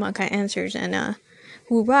 And Monica answers, and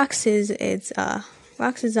who Rox is,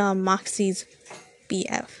 Rox is Moxie's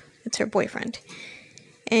BF. It's her boyfriend.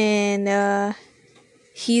 And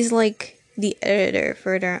he's like the editor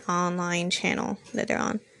for their online channel that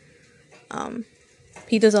they're on.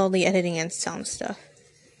 He does all the editing and sound stuff.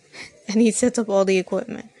 And he sets up all the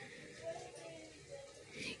equipment.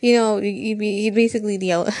 He's basically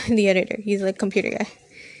the editor. He's like a computer guy.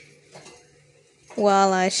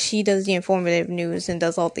 While she does the informative news and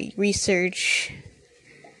does all the research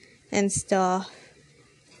and stuff.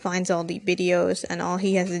 Finds all the videos, and all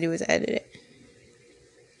he has to do is edit it.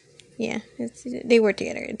 Yeah, they work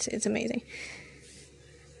together. It's amazing.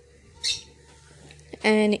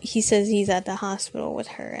 And he says he's at the hospital with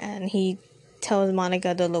her, and he tells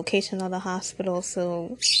Monica the location of the hospital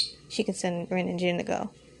so she can send Rin and Jin to go.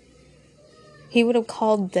 He would have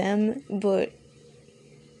called them, but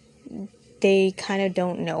they kind of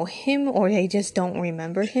don't know him, or they just don't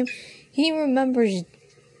remember him. He remembers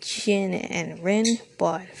Jin and Rin,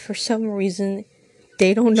 but for some reason,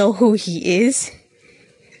 they don't know who he is.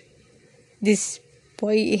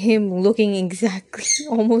 Despite him looking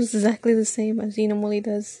almost exactly the same as Inamori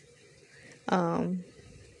does.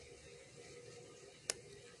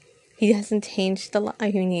 He hasn't changed a lot. I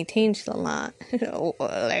mean, he changed a lot. Like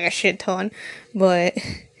a shit ton. But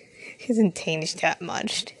he hasn't changed that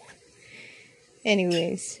much.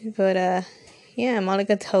 Anyways, but, yeah,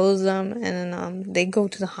 Monica tells them, and then, they go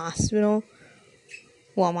to the hospital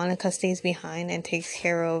while Monica stays behind and takes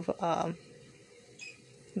care of,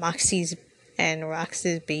 Moxie's and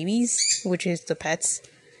Rox's babies, which is the pets,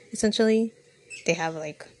 essentially. They have,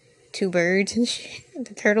 like, 2 birds and shit,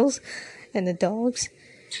 the turtles, and the dogs.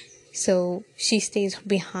 So, she stays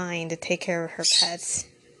behind to take care of her pets.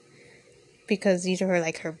 Because these are,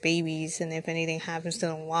 like, her babies, and if anything happens to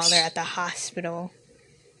them while they're at the hospital,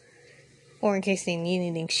 or in case they need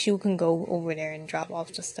anything, she can go over there and drop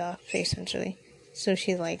off the stuff, essentially. So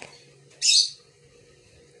she's like,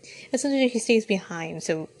 essentially she stays behind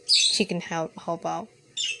so she can help out.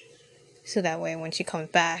 So that way when she comes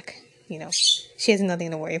back, she has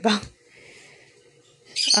nothing to worry about.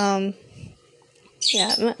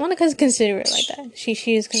 Yeah, Monica's considerate like that. She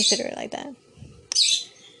is considerate like that.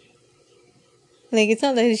 Like, it's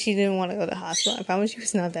not that she didn't want to go to the hospital. I promise you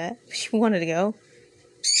it's not that. She wanted to go.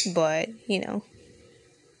 But, this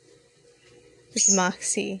is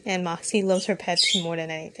Moxie. And Moxie loves her pets more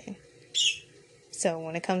than anything. So,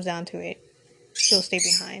 when it comes down to it, she'll stay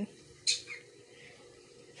behind.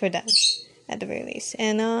 For them. At the very least.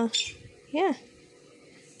 And, yeah.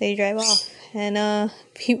 They drive off. And,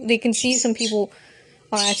 they can see some people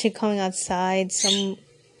are actually coming outside. Some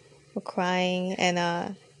were crying.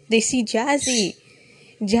 And, they see Jazzy.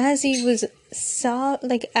 Jazzy was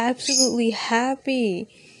absolutely happy.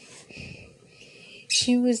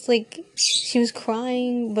 She was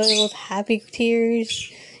crying, but it was happy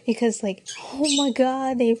tears. Because, oh my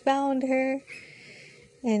god, they found her.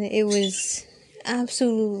 And it was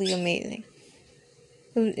absolutely amazing.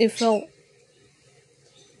 It felt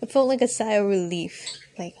like a sigh of relief.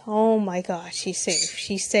 Like, oh my god, she's safe.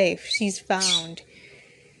 She's found.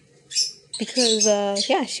 Because,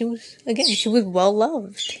 yeah, she was well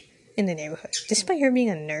loved in the neighborhood. Despite her being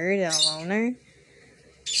a nerd and a loner,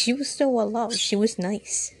 she was still well loved. She was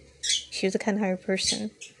nice. She was a kind-hearted person.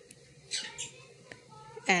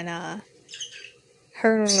 And,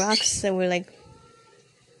 her and Rox were,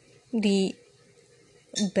 the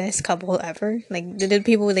best couple ever. The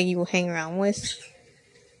people that you will hang around with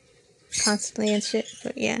constantly and shit.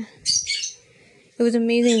 But, yeah. It was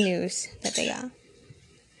amazing news that they got.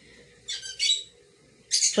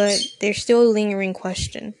 But there's still a lingering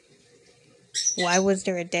question. Why was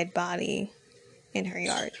there a dead body in her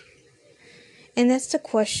yard? And that's the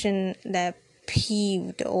question that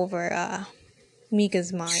peeved over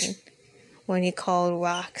Mika's mind when he called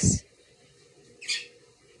Rox.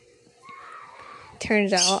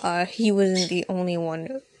 Turns out he wasn't the only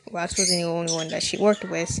one. Rox wasn't the only one that she worked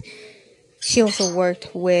with. She also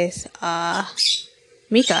worked with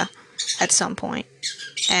Mika at some point.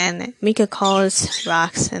 And Mika calls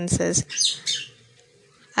Rox and says,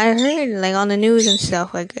 I heard, like, on the news and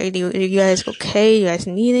stuff, like, are you guys okay? You guys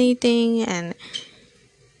need anything? And I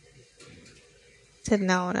said,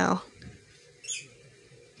 no.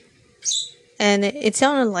 And it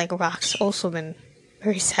sounded like Rock's also been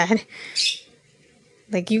very sad.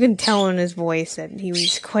 Like, you can tell in his voice that he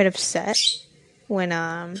was quite upset when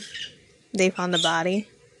they found the body.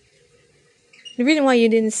 The reason why you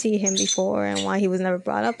didn't see him before and why he was never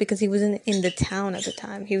brought up, because he wasn't in the town at the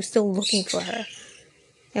time. He was still looking for her.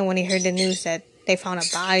 And when he heard the news that they found a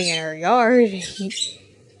body in her yard, he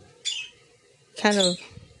kind of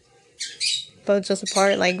bugs us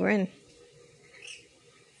apart like Grin.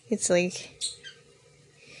 It's like...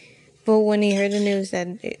 But when he heard the news that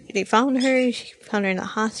they found her, she found her in a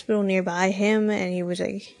hospital nearby him, and he was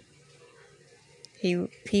like... He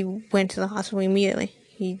went to the hospital immediately.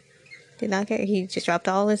 He did not care. He just dropped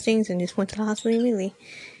all his things and just went to the hospital immediately.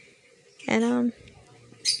 And,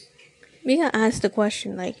 Mika asked the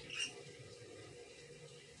question, like...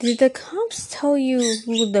 Did the cops tell you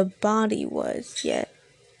who the body was yet?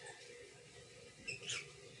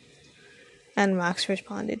 And Max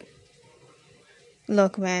responded,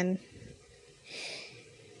 look, man.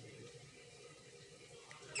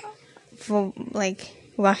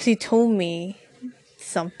 Roxy told me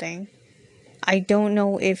something. I don't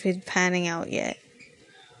know if it's panning out yet.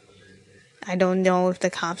 I don't know if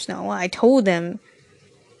the cops know. I told them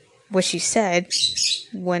what she said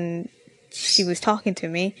when she was talking to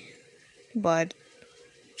me, but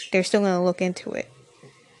they're still gonna look into it.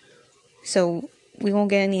 So we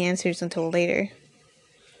won't get any answers until later.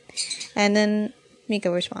 And then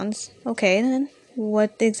Mika responds, okay, then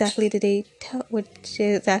what exactly did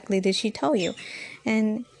she tell you?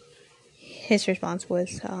 And his response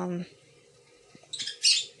was,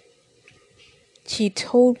 she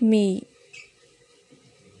told me,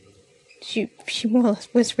 she more or less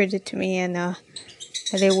whispered it to me, and that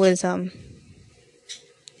it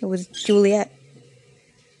was Juliet.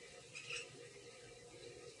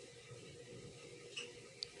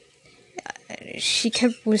 She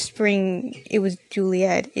kept whispering, it was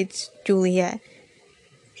Juliet, it's Juliet.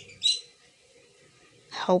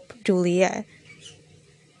 Help, Juliet.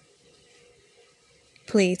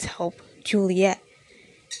 Please help, Juliet.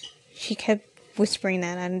 She kept whispering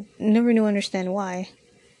that. I never knew understand why.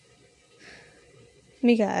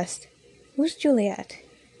 Mika asked, who's Juliet?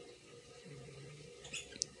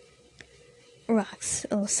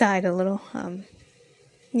 Rox sighed a little.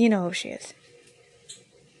 You know who she is.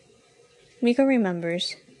 Mika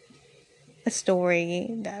remembers a story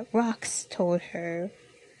that Rox told him,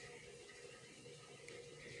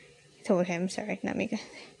 sorry, not Mika.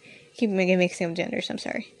 Keep mixing up genders, I'm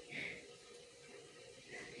sorry.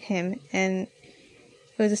 Him, and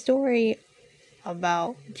it was a story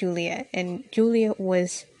about Juliet, and Juliet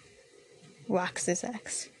was Rox's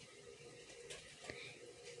ex.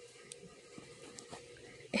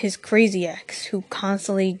 His crazy ex, who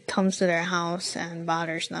constantly comes to their house and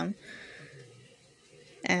bothers them.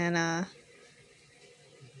 And,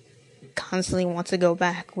 constantly wants to go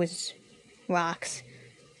back with Rox.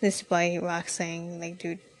 Despite Rox saying, like,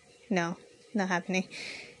 dude, no, not happening.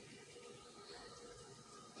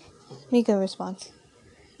 Mika responds,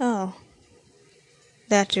 oh,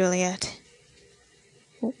 that Juliet.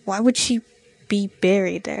 Why would she be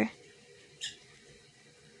buried there?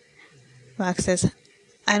 Rox says,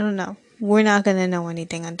 I don't know. We're not gonna know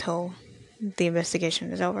anything until the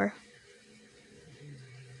investigation is over.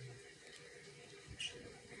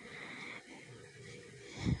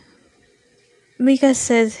 Mika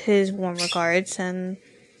says his warm regards and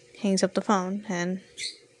hangs up the phone and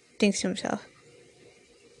thinks to himself,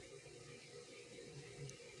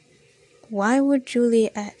 why would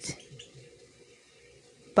Juliet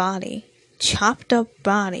body, chopped up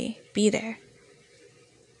body, be there?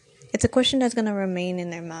 It's a question that's going to remain in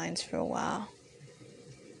their minds for a while.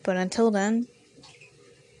 But until then,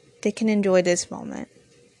 they can enjoy this moment,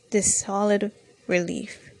 this solid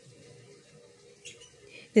relief,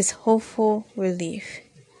 this hopeful relief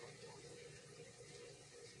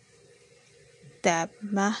that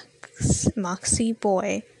Moxie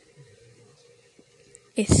boy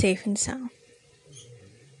is safe and sound.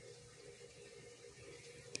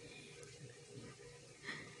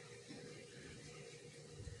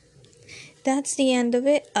 That's the end of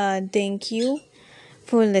it. Thank you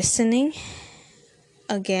for listening.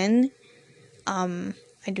 Again, I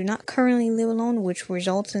do not currently live alone, which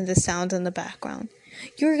results in the sounds in the background.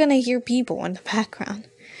 You're gonna hear people in the background.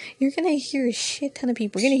 You're gonna hear a shit ton of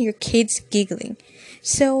people. You're gonna hear kids giggling.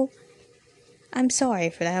 So, I'm sorry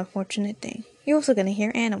for that unfortunate thing. You're also gonna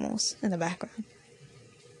hear animals in the background.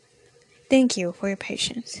 Thank you for your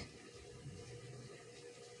patience.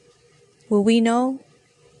 Will we know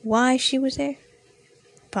why she was there?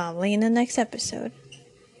 Probably in the next episode.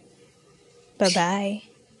 Bye-bye.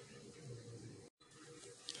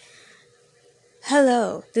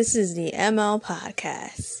 Hello, this is the ML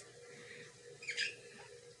Podcast.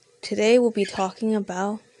 Today we'll be talking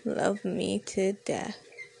about Love Me to Death.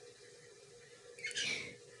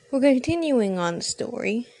 We're continuing on the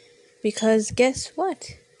story because guess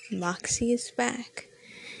what? Moxie is back.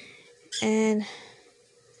 And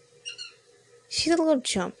she's a little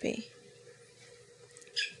jumpy.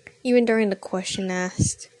 Even during the question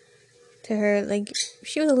asked to her,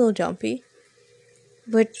 she was a little jumpy.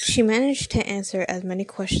 But she managed to answer as many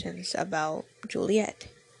questions about Juliet,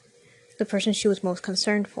 the person she was most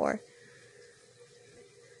concerned for.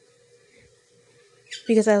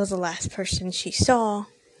 Because that was the last person she saw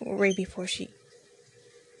right before she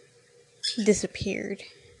disappeared.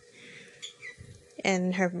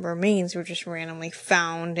 And her remains were just randomly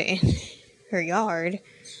found in her yard.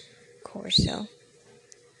 Of course, so.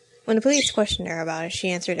 When the police questioned her about it, she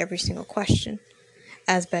answered every single question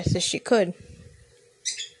as best as she could.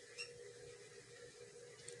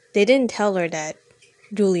 They didn't tell her that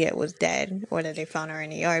Juliet was dead or that they found her in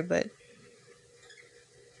the yard, but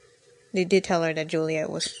they did tell her that Juliet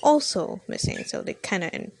was also missing, so they kind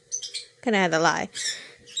of had to lie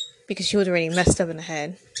because she was already messed up in the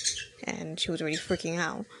head and she was already freaking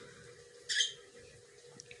out.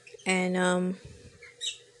 And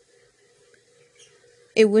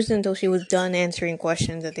it wasn't until she was done answering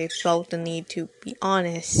questions that they felt the need to be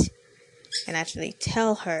honest and actually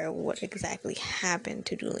tell her what exactly happened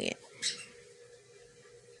to Juliet.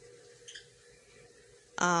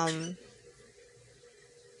 But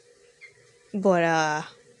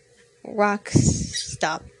Rox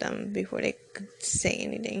stopped them before they could say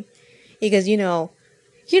anything. Because, you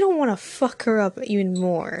don't want to fuck her up even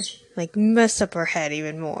more. Mess up her head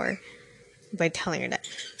even more by telling her that.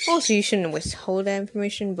 Also, you shouldn't withhold that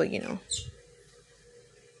information, but,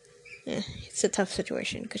 it's a tough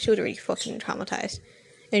situation because she was already fucking traumatized.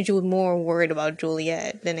 And she was more worried about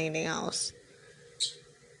Juliet than anything else.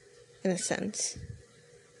 In a sense.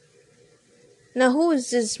 Now, who is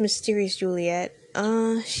this mysterious Juliet?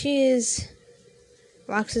 She is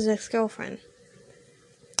Rox's ex-girlfriend.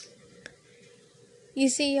 You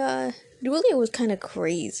see, Juliet was kind of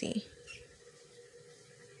crazy.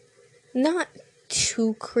 Not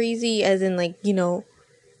too crazy as in,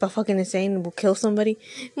 but fucking insane and will kill somebody.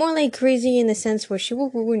 More like crazy in the sense where she will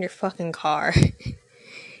ruin your fucking car.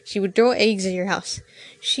 She would throw eggs at your house.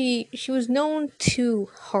 She was known to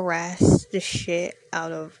harass the shit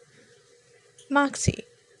out of Moxie.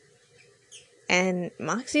 And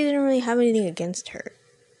Moxie didn't really have anything against her.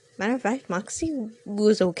 Matter of fact, Moxie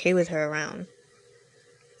was okay with her around.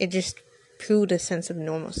 It just proved a sense of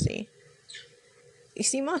normalcy. You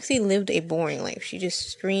see, Moxie lived a boring life. She just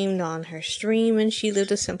streamed on her stream and she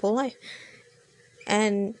lived a simple life.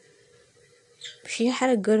 And she had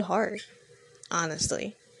a good heart,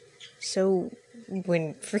 honestly. So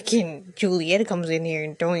when freaking Juliet comes in here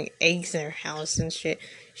and throwing eggs in her house and shit,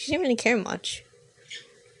 she didn't really care much.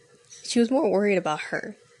 She was more worried about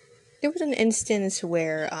her. There was an instance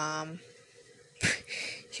where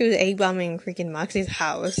she was egg bombing freaking Moxie's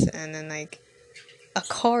house and then a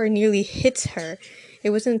car nearly hits her. It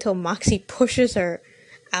wasn't until Moxie pushes her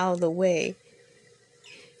out of the way.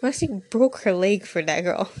 Moxie broke her leg for that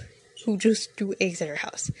girl who just threw eggs at her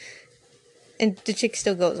house. And the chick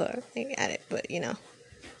still goes at it, but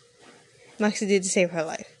Moxie did save her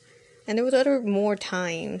life. And there was more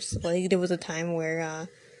times. There was a time where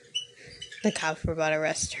the cops were about to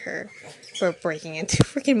arrest her for breaking into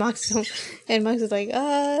freaking Moxie's home. And Mox was like,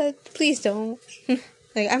 please don't.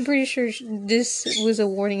 I'm pretty sure this was a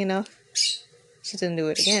warning enough. She didn't do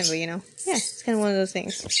it again, but it's kind of one of those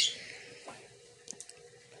things.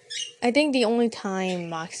 I think the only time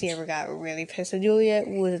Moxie ever got really pissed at Juliet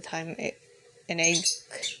was the time an egg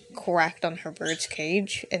cracked on her bird's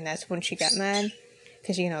cage, and that's when she got mad.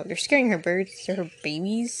 Because, they're scaring her birds, they're her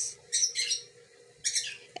babies.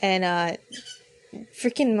 And,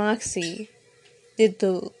 freaking Moxie did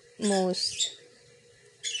the most...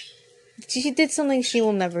 She did something she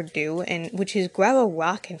will never do, which is grab a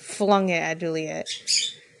rock and flung it at Juliet.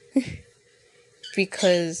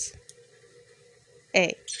 Because,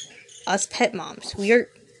 hey, us pet moms, we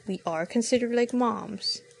are considered like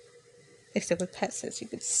moms. Except with pets, as you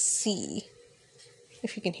could see.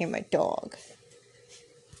 If you can hear my dog.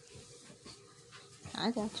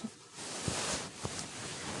 I got you.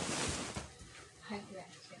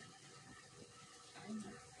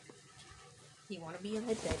 You want to be in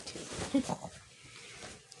my bed too.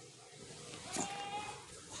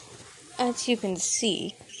 As you can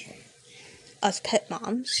see, us pet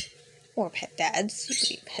moms, or pet dads, you could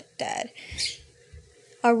be a pet dad,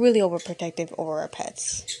 are really overprotective over our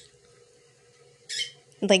pets.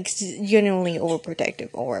 Like, genuinely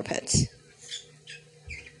overprotective over our pets.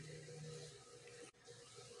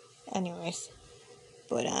 Anyways.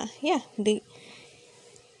 But, yeah. We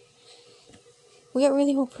got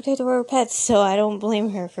really overprotective over our pets, so I don't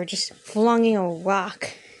blame her for just flinging a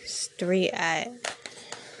rock straight at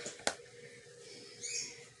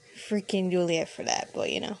freaking Juliet for that.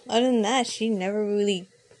 But, other than that, she never really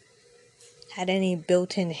had any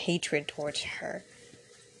built-in hatred towards her.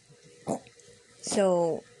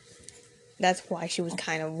 So that's why she was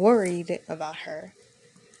kind of worried about her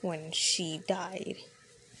when she died.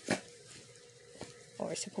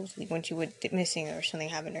 Or supposedly when she went missing or something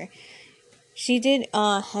happened to her. She did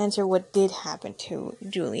answer what did happen to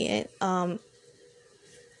Juliet. You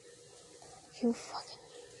fucking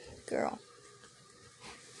girl.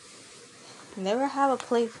 Never have a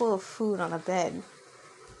plate full of food on a bed.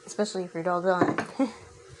 Especially if your dog's on it.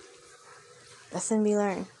 Lesson be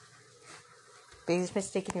learned. Biggest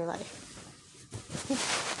mistake in your life.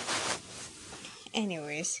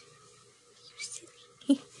 Anyways.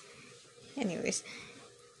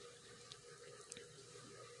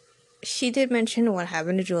 She did mention what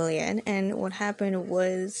happened to Juliet, and what happened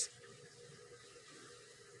was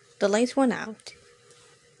the lights went out.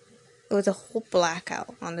 It was a whole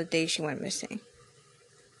blackout on the day she went missing.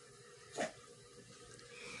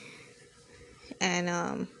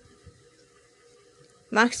 And,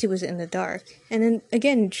 Moxie was in the dark. And then,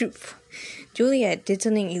 again, Juliet did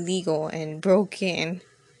something illegal and broke in.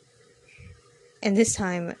 And this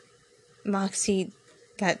time, Moxie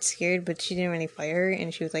got scared, but she didn't really fight her.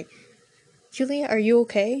 And she was like, Juliet, are you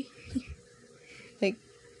okay? Like,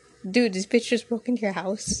 dude, this bitch just broke into your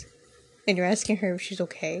house. And you're asking her if she's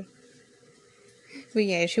okay. But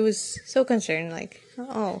yeah, she was so concerned, like,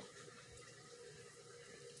 oh.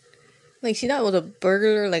 Like, she thought it was a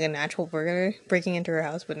burglar, like a natural burglar, breaking into her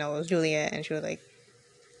house, but no, it was Juliet, and she was like,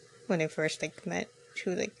 when they first, like, met, she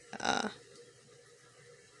was like,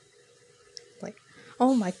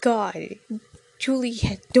 oh my god,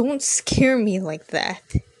 Juliet, don't scare me like that.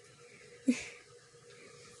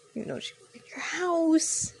 She was in your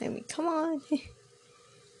house, I mean, come on.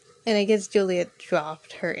 And I guess Juliet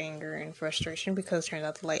dropped her anger and frustration because it turned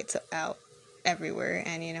out the lights out everywhere,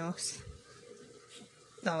 and it's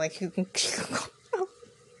not like you can go out.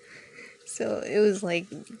 So it was like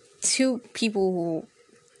two people who,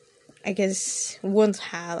 I guess, once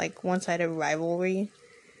had like one-sided rivalry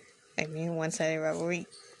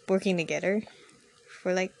working together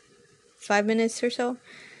for like 5 minutes or so.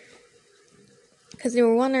 Because they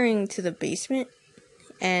were wandering to the basement.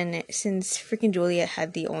 And since freaking Juliet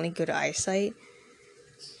had the only good eyesight,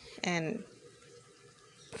 and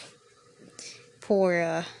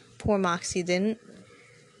poor Moxie didn't,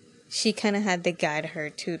 she kind of had to guide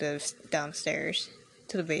her to the downstairs,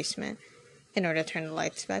 to the basement, in order to turn the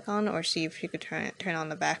lights back on, or see if she could turn on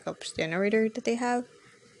the backup generator that they have.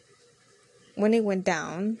 When they went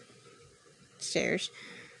downstairs,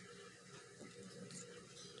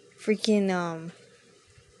 freaking,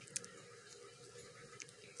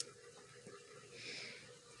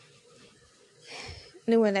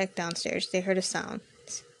 they went back downstairs, they heard a sound.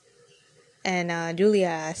 And, Julia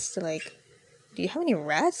asked, like, do you have any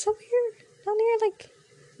rats up here? Down here?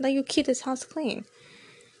 Like you keep this house clean.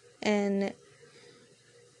 And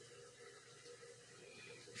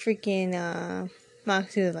freaking,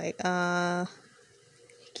 Moxie was like,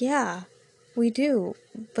 yeah, we do.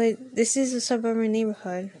 But this is a suburban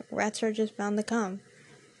neighborhood. Rats are just bound to come.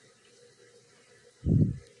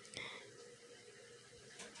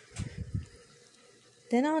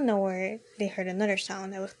 Then out of nowhere, they heard another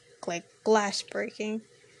sound that was like glass breaking.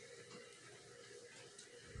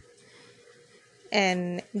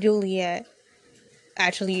 And Juliet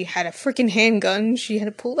actually had a freaking handgun. She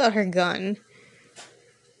had pulled out her gun.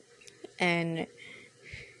 And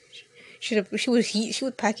she was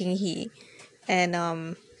packing heat.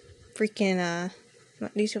 And, freaking,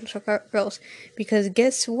 these girls. Because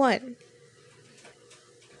guess what?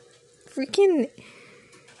 Freaking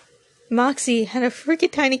Moxie had a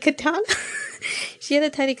freaking tiny katana. She had a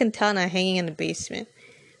tiny katana hanging in the basement.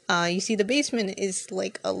 You see, the basement is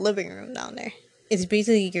like a living room down there. It's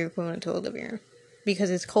basically your equivalent to a living room. Because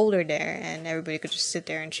it's colder there and everybody could just sit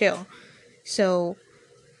there and chill. So,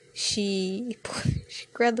 she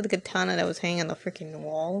grabbed the katana that was hanging on the freaking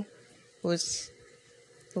wall. It was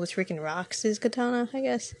freaking Rox's katana, I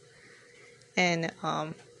guess. And,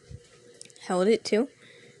 held it too.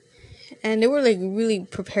 And they were like really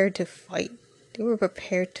prepared to fight. They were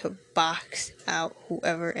prepared to box out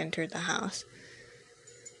whoever entered the house.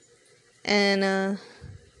 And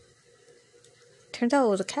turns out it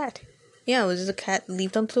was a cat. Yeah, it was just a cat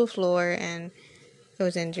leaped onto the floor and it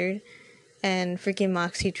was injured. And freaking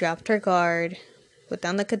Moxie dropped her guard, put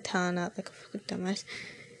down the katana like a fucking dumbass,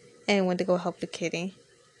 and went to go help the kitty.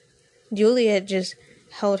 Juliet just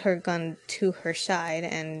held her gun to her side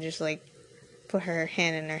and just like put her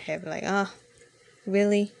hand in her hip, like, oh,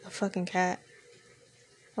 really? A fucking cat?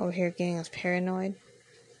 Over here getting us paranoid?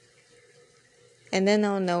 And then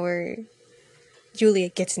out of nowhere,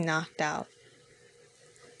 Juliet gets knocked out.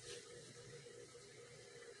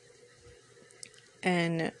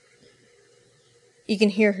 And you can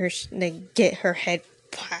hear her, like, get her head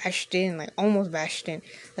bashed in, like, almost bashed in.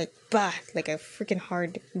 Like, bah, like a freaking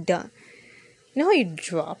hard dun. You know how you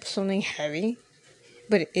drop something heavy,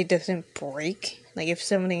 but it doesn't break? Like, if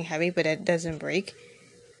something heavy, but it doesn't break?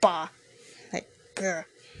 Bah! Like, grr.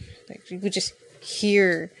 Like, you could just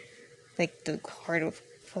hear, like, the heart of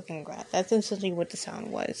fucking grass. That's essentially what the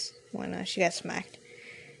sound was when she got smacked.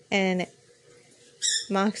 And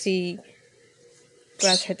Moxie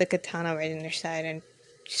grabs her the katana right in her side, and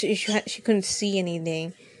she couldn't see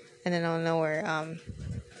anything. And then out of nowhere,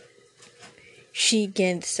 she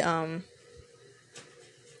gets,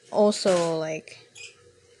 also, like,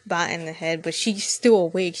 bot in the head, but she's still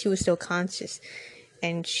awake. She was still conscious.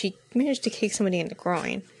 And she managed to kick somebody in the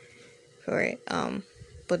groin for it.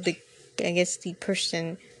 But I guess the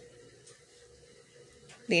person,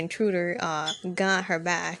 the intruder, got her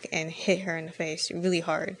back and hit her in the face really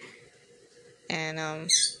hard. And,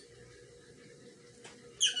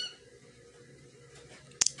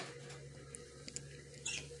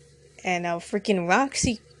 freaking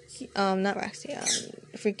Roxy, not Roxy,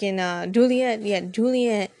 freaking,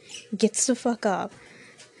 Juliet gets the fuck up.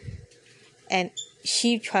 And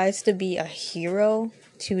she tries to be a hero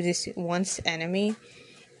to this once enemy,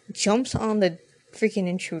 jumps on the freaking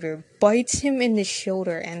intruder, bites him in the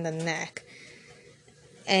shoulder and the neck,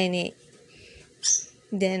 and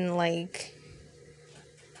then, like,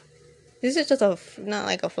 this is just not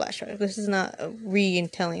like a flashback, this is not a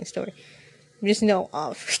retelling story. Just know,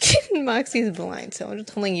 freaking Moxie's blind, so I'm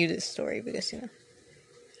just telling you this story because,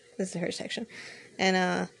 this is her section.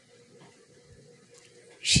 And,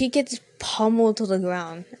 she gets pummeled to the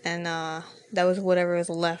ground, and, that was whatever was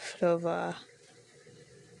left of,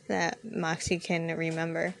 that Moxie can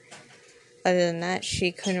remember. Other than that,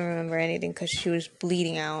 she couldn't remember anything because she was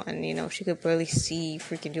bleeding out, and, she could barely see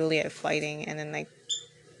freaking Juliet fighting, and then, like,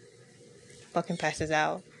 fucking passes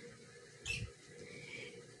out.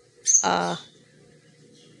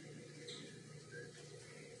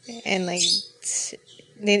 And, like,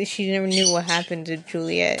 she never knew what happened to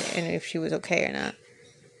Juliet and if she was okay or not.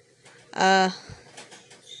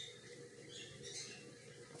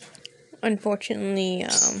 Unfortunately,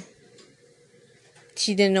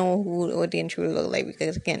 she didn't know what the intruder looked like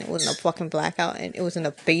because, again, it wasn't a fucking blackout and it was in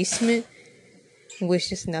a basement. It was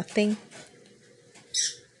just nothing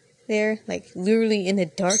there. Like, literally in a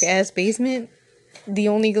dark-ass basement. The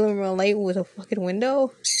only glimmer of light was a fucking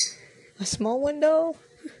window. A small window.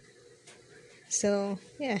 So,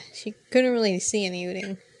 yeah, she couldn't really see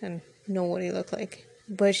anything and know what he looked like.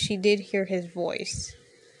 But she did hear his voice.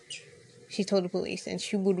 She told the police, and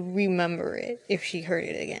she would remember it if she heard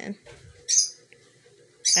it again.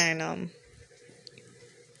 And,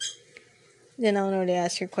 then I don't know, they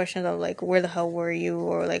asked her questions of, like, where the hell were you?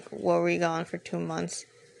 Or, like, where were you gone for 2 months?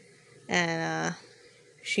 And,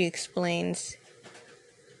 she explains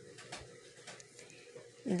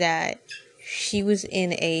that she was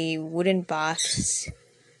in a wooden box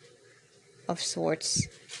of sorts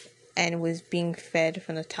and was being fed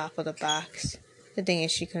from the top of the box. The thing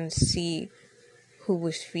is, she couldn't see who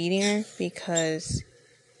was feeding her because,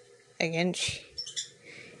 again,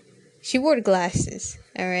 she wore glasses,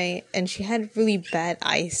 alright? And she had really bad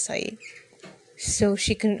eyesight. So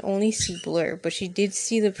she could only see blur, but she did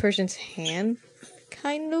see the person's hand,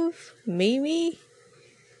 kind of, maybe?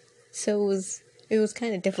 So it was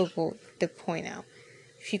kind of difficult to point out.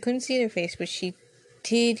 She couldn't see their face, but she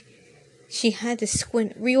had to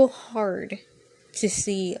squint real hard to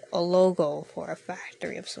see a logo for a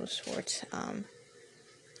factory of some sort.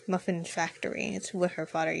 Muffin factory. It's what her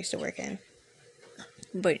father used to work in.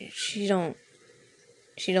 But she don't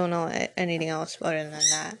know anything else other than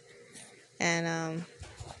that. And,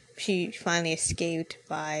 she finally escaped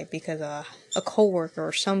because a coworker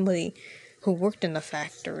or somebody who worked in the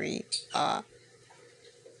factory,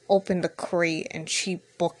 opened the crate and she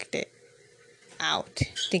booked it out,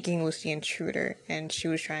 thinking it was the intruder, and she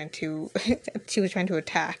was trying to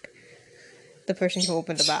attack the person who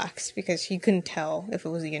opened the box because she couldn't tell if it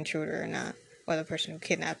was the intruder or not, or the person who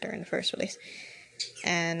kidnapped her in the first place.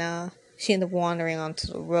 And she ended up wandering onto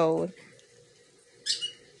the road.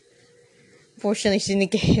 Fortunately, she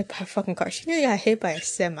didn't get hit by a fucking car. She nearly got hit by a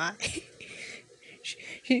semi.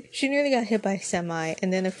 she nearly got hit by a semi,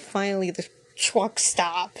 and then finally the truck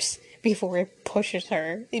stops before it pushes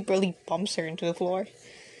her. It really bumps her into the floor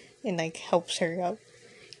and like helps her up.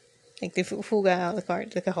 Like the fool got out of the car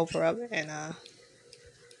to help her up, and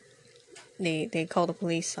they called the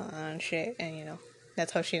police on shit, and you know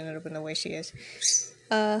that's how she ended up in the way she is.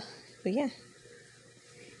 But yeah.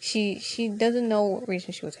 She doesn't know what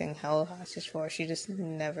reason she was getting held hostage for. She just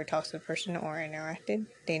never talks to the person or interacted.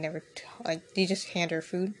 They never they just hand her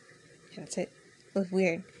food, and that's it. It was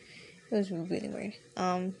weird. It was really weird.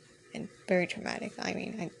 And very traumatic. I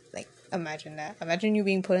mean, imagine that. Imagine you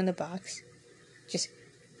being put in the box, just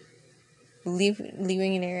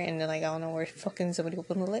leaving in there, and then like I don't know where fucking somebody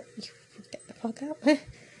opened the lid. You freaked the fuck out.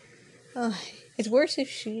 It's worse if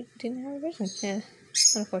she didn't have a vision. Yeah,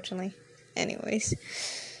 unfortunately. Anyways.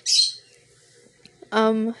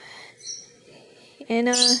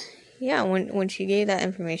 Yeah, when she gave that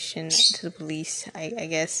information to the police, I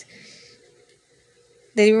guess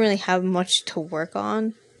they didn't really have much to work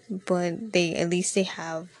on, but at least they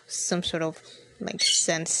have some sort of like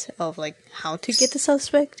sense of like how to get the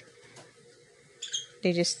suspect.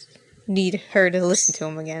 They just need her to listen to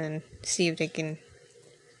him again and see if they can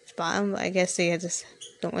spot him. I guess they just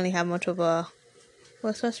don't really have much of a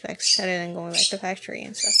suspects other than going back to the factory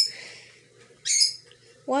and stuff.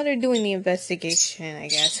 While they're doing the investigation, I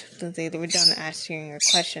guess, they were done asking her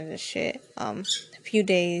questions and shit, a few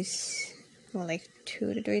days, well, like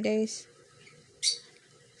 2 to 3 days,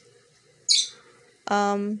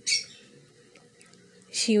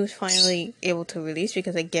 she was finally able to release,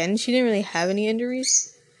 because again, she didn't really have any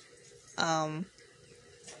injuries. The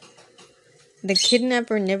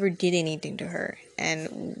kidnapper never did anything to her,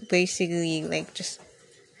 and basically, like, just,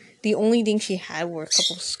 the only thing she had were a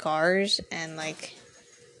couple scars, and, like,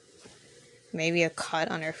 maybe a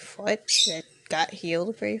cut on her foot that got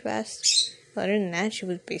healed very fast. But other than that, she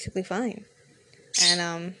was basically fine.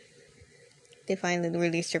 And they finally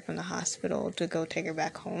released her from the hospital to go take her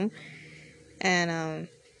back home. And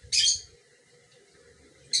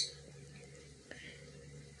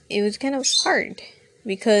it was kind of hard,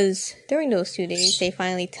 because during those 2 days, they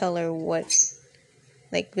finally tell her what,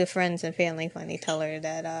 like, the friends and family finally tell her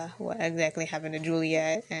that what exactly happened to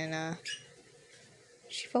Juliet, and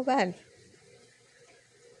she felt bad.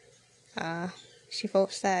 She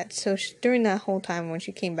felt sad. So during that whole time when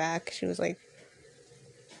she came back, she was like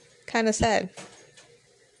kind of sad.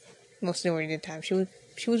 Most of the time, she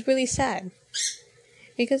was really sad,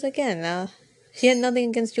 because again, she had nothing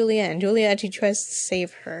against Juliet, and Juliet actually tries to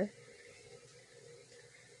save her,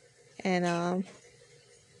 and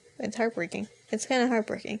it's heartbreaking. It's kind of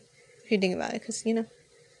heartbreaking if you think about it, because you know,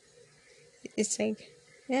 it's like,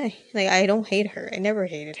 yeah, like I don't hate her. I never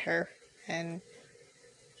hated her, and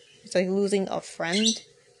it's like losing a friend.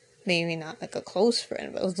 Maybe not like a close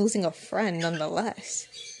friend, but I was losing a friend nonetheless.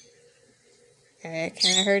 And it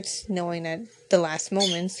kind of hurts knowing that the last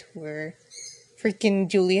moments were freaking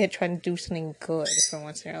Juliet trying to do something good for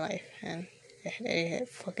once in her life, and a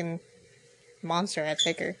fucking monster had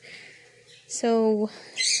taken her. So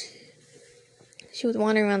she was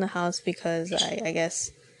wandering around the house because I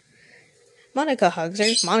guess Monica hugs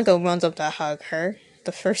her. Monica runs up to hug her.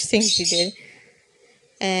 The first thing she did.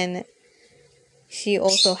 And she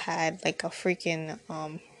also had like a freaking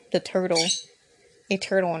a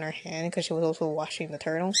turtle in her hand, because she was also washing the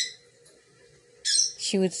turtle.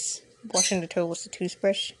 She was washing the turtle with the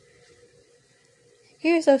toothbrush.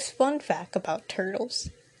 Here's a fun fact about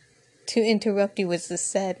turtles, to interrupt you with the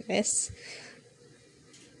sadness.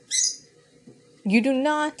 You do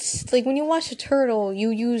not, like, when you wash a turtle,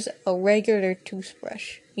 you use a regular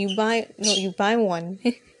toothbrush. You buy one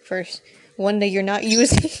first. One that you're not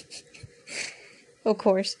using. Of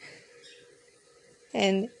course.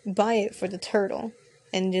 And buy it for the turtle.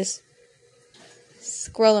 And just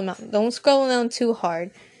scrub them out. Don't scrub them out too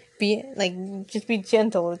hard. Just be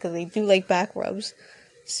gentle, because they do like back rubs.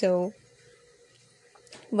 So,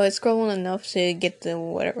 but scrub them enough to get the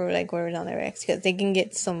whatever's on their backs, because they can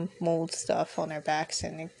get some mold stuff on their backs,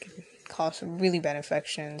 and it can cause some really bad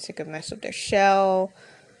infections. It could mess up their shell.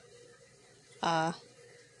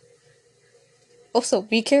 Also,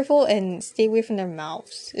 be careful and stay away from their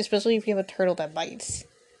mouths, especially if you have a turtle that bites.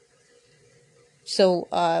 So,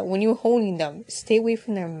 when you're holding them, stay away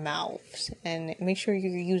from their mouths, and make sure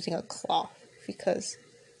you're using a cloth, because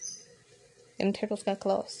them turtles got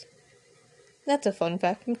claws. That's a fun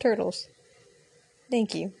fact from turtles.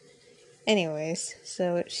 Thank you. Anyways,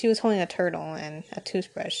 so she was holding a turtle and a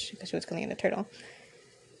toothbrush, because she was cleaning the turtle.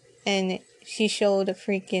 And she showed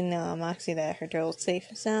freaking Moxie that her throat was safe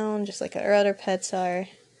and sound, just like her other pets are.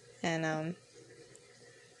 And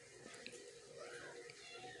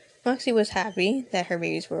Moxie was happy that her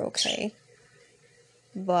babies were okay.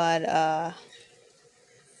 But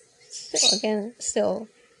still,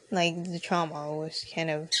 like, the trauma was kind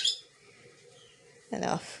of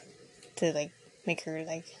enough to, like, make her,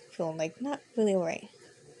 like, feel, like, not really alright.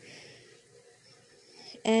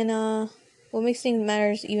 And what makes things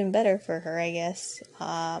matters even better for her, I guess,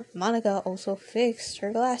 Monica also fixed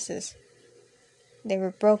her glasses. They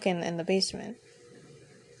were broken in the basement.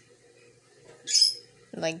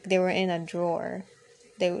 Like, they were in a drawer.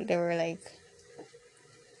 They were, like...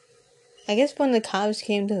 I guess when the cops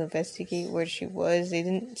came to investigate where she was, they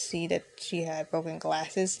didn't see that she had broken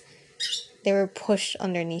glasses. They were pushed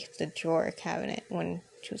underneath the drawer cabinet when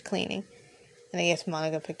she was cleaning. And I guess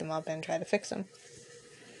Monica picked them up and tried to fix them.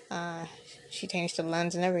 She changed the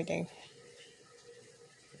lens and everything.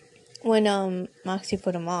 When Moxie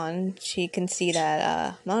put them on, she can see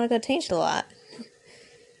that Monica changed a lot.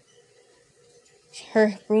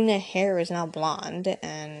 Her brunette hair is now blonde,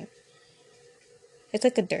 and it's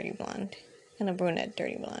like a dirty blonde. Kind of brunette,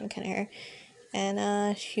 dirty blonde kind of hair.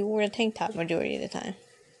 And she wore a tank top majority of the time.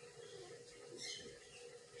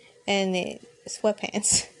 And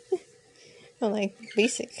sweatpants. I'm like,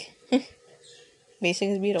 basic. Basic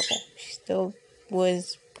is beautiful. She still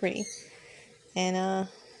was pretty. And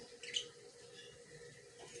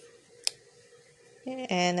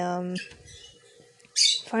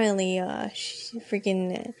finally, she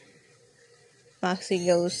freaking Moxie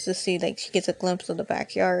goes to see, like, she gets a glimpse of the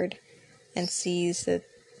backyard and sees that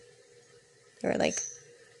there are, like,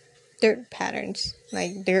 dirt patterns,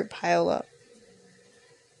 like, dirt pile up.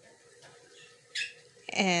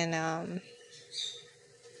 And,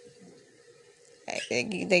 I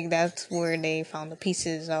think that's where they found the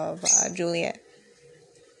pieces of Juliet.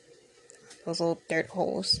 Those little dirt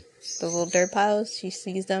holes. Those little dirt piles. She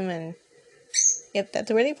sees them and... Yep,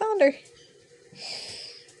 that's where they found her.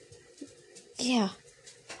 Yeah.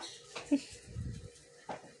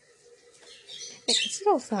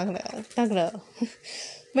 Still not gonna...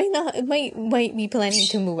 might be planning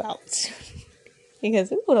to move out. Because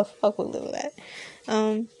who the fuck would live with that?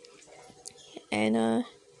 And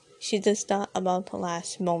she just thought about the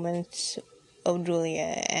last moments of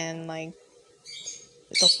Julia and, like,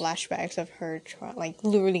 the flashbacks of her, like,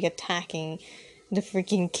 literally attacking the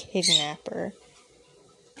freaking kidnapper.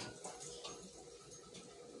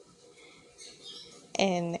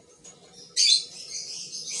 And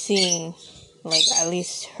seeing, like, at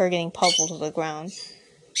least her getting pummeled to the ground.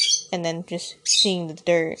 And then just seeing the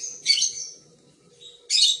dirt.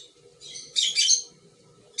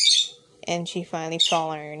 And she finally fell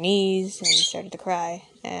on her knees and started to cry.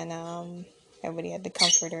 And everybody had to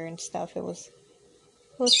comfort her and stuff. It was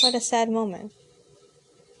quite a sad moment.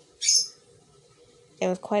 It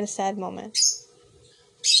was quite a sad moment.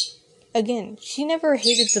 Again, she never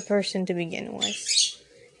hated the person to begin with.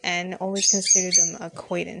 And always considered them an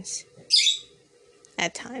acquaintance.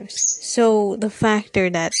 At times. So the factor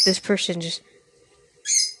that this person just,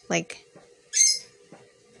 like,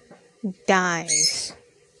 dies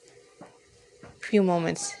a few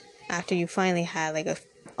moments after you finally had, like,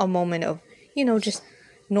 a moment of, you know, just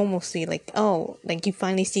normalcy, like, oh, like, you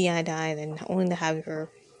finally see eye to eye, and only to have your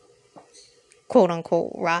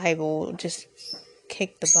quote-unquote rival just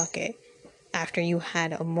kick the bucket after you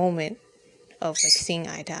had a moment of, like, seeing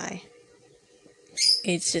eye to eye.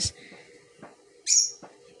 It's just...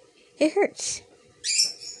 It hurts.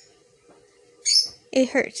 It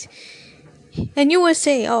hurts. And you would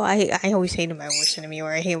say, oh, I always hated my worst enemy,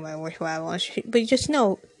 or I hate my worst rival. But just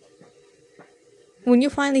know, when you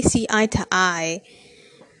finally see eye to eye,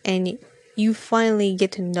 and you finally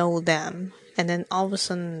get to know them, and then all of a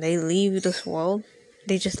sudden they leave this world,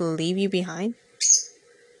 they just leave you behind.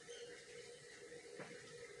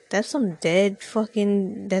 That's some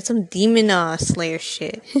that's some demon slayer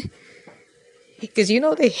shit. Because you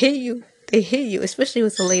know they hit you, especially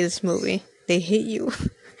with the latest movie. They hit you.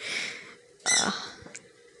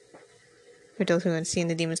 For those who haven't seen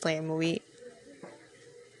the Demon Slayer movie,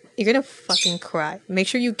 you're gonna fucking cry. Make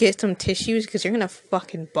sure you get some tissues, because you're gonna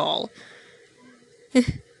fucking bawl.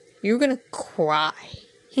 You're gonna cry.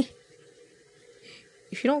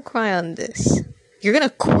 If you don't cry on this, you're gonna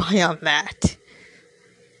cry on that.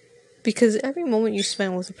 Because every moment you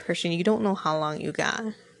spend with a person, you don't know how long you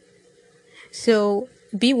got. So,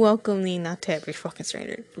 be welcoming, not to every fucking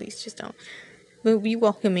stranger. Please, just don't. But be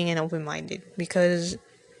welcoming and open-minded. Because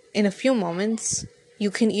in a few moments,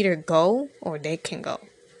 you can either go, or they can go.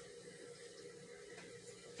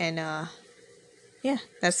 And, yeah,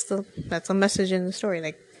 that's the message in the story.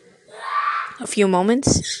 Like, a few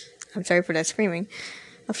moments. I'm sorry for that screaming.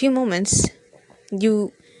 A few moments,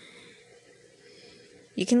 you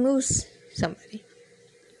can lose somebody.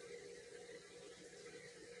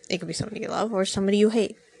 It could be somebody you love or somebody you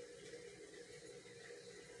hate.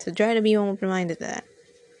 So try to be open-minded to that.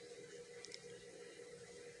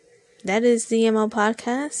 That is the ML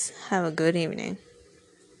Podcast. Have a good evening.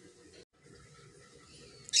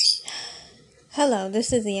 Hello,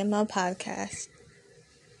 this is the ML Podcast.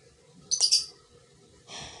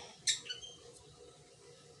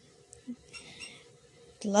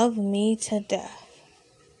 Love me to death.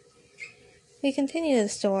 We continue the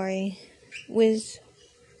story with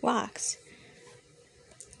Rox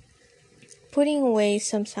putting away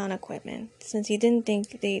some sound equipment since he didn't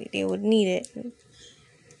think they would need it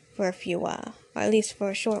for a few while, or at least for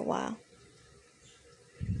a short while.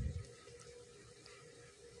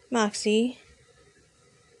 Moxie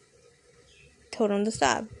told him to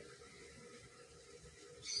stop.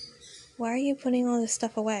 Why are you putting all this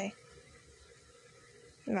stuff away?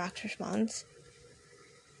 Rox responds,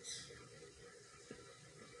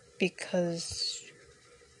 because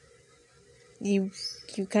you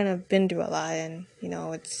kind of been through a lot, and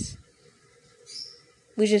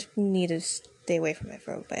we just need to stay away from it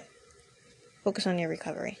for a bit. Focus on your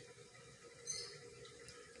recovery.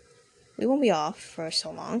 We won't be off for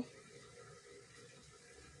so long.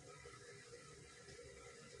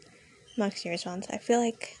 Moxie responds, I feel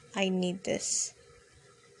like I need this.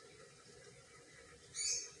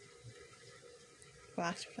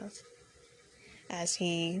 Rox responds, as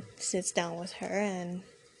he sits down with her and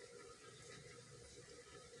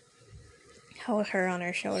held her on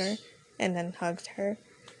her shoulder and then hugged her.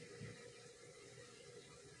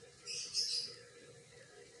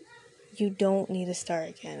 You don't need to start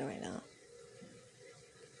again right now.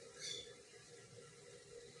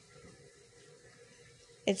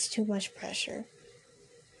 It's too much pressure.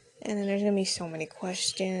 And then there's going to be so many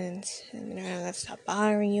questions, and they're going to have to stop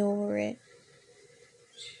bothering you over it.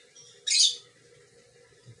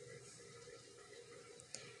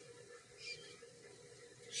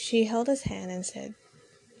 She held his hand and said,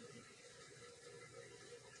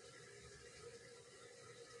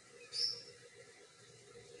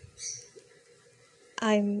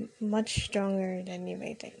 I'm much stronger than you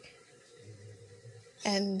may think.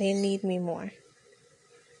 And they need me more.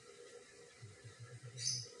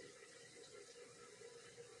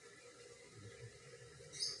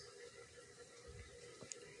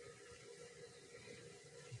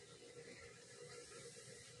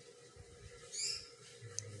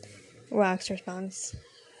 Rox responds,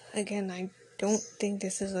 again, I don't think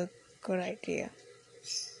this is a good idea.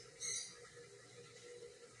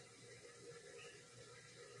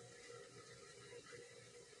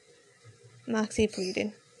 Moxie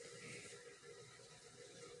pleaded,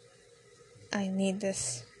 I need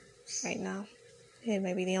this right now. It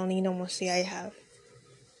may be the only normalcy I have.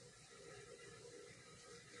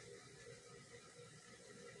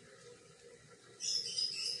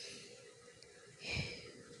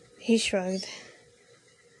 He shrugged.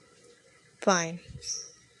 Fine.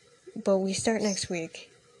 But we start next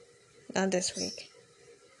week. Not this week.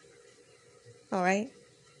 Alright?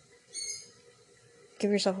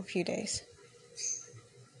 Give yourself a few days.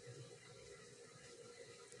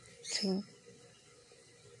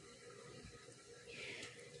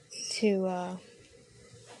 To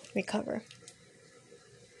recover.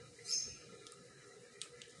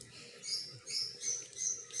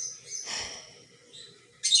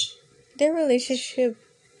 Their relationship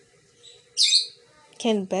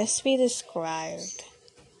can best be described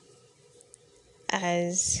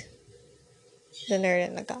as the nerd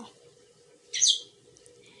and the goth,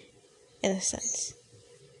 in a sense.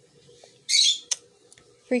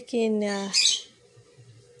 Freaking,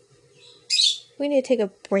 we need to take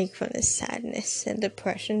a break from this sadness and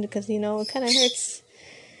depression because, it kind of hurts.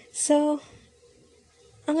 So,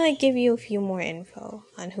 I'm going to give you a few more info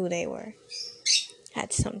on who they were.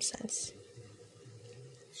 Had some sense.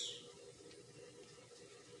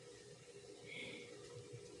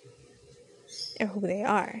 Or who they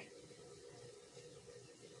are.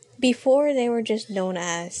 Before, they were just known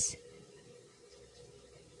as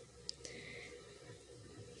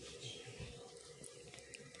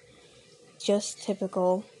just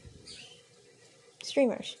typical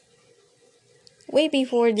streamers. Way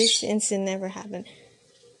before this incident ever happened,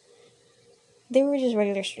 they were just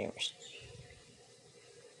regular streamers.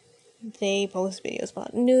 They post videos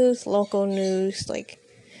about news, local news, like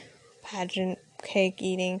pageant, cake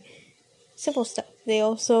eating, simple stuff. They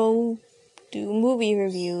also do movie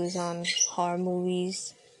reviews on horror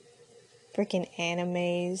movies, freaking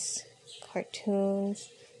animes, cartoons,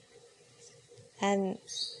 and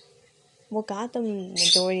what got the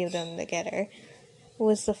majority of them together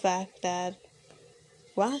was the fact that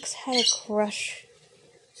Rox had a crush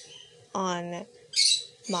on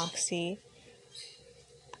Moxie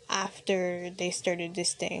after they started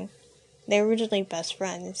this thing. They were originally best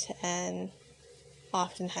friends and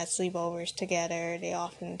often had sleepovers together. They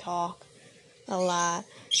often talk a lot.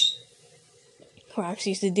 Rox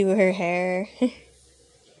used to do her hair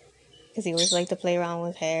because he always liked to play around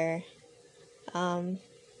with hair.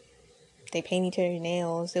 They paint each other's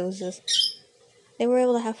nails. It was just, they were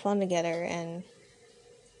able to have fun together. And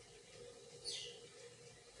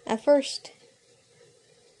at first,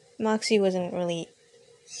 Moxie wasn't really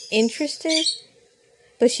interested,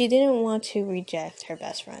 but she didn't want to reject her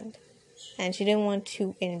best friend. And she didn't want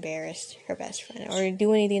to embarrass her best friend or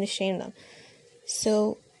do anything to shame them.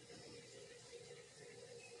 So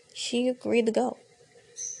she agreed to go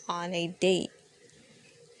on a date.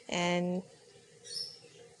 And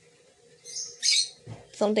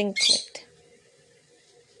something clicked.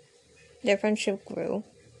 Their friendship grew.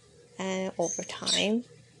 And over time,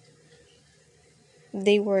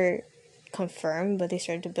 they were confirmed, but they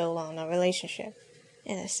started to build on a relationship,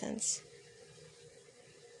 in a sense.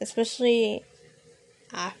 Especially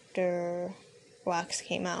after Rox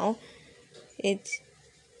came out, it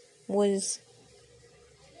was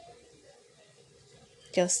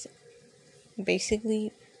just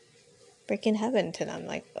basically freaking heaven to them,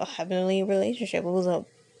 like a heavenly relationship. It was a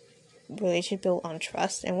relationship built on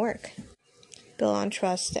trust and work. Built on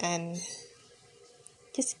trust and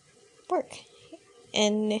just work.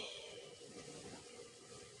 And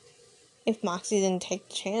if Moxie didn't take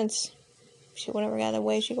the chance, she would never got the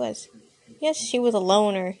way she was. Yes, she was a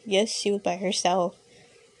loner. Yes, she was by herself.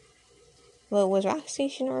 But with Roxy,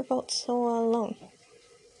 she never felt so alone.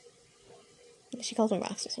 She calls him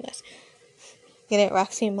Roxy sometimes. Get it?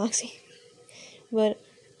 Roxy and Moxie. But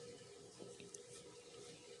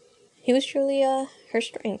he was truly her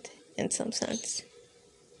strength in some sense.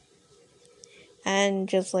 And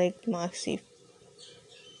just like Moxie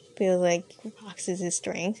feels like Rox is his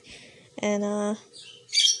strength. And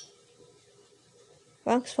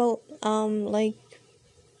Rox felt like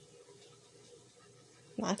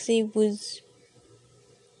Moxie was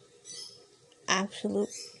absolute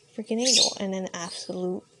freaking angel and an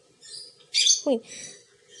absolute queen.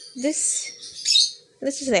 Let's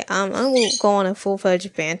just say I will go on a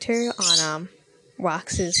full-fledged banter on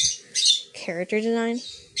Rox's character design.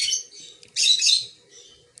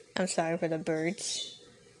 I'm sorry for the birds.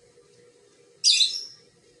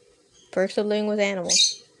 First of living with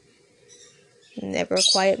animals. Never a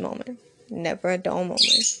quiet moment. Never a dull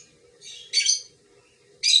moment.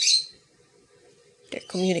 They're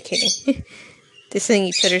communicating. They're sending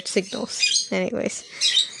each other signals. Anyways.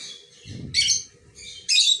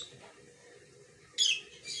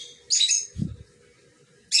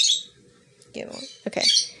 Okay.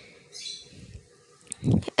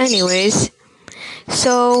 Anyways.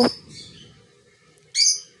 So.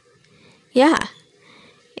 Yeah.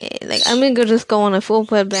 Like, I'm gonna just go on a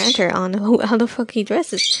full-fledged banter on how the fuck he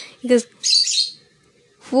dresses. Because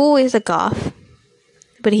Fool is a goth,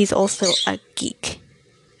 but he's also a geek.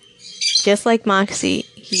 Just like Moxie,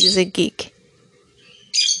 he's a geek.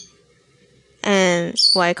 And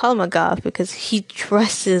why I call him a goth, because he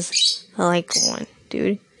dresses like one,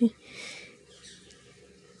 dude.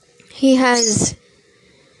 He has,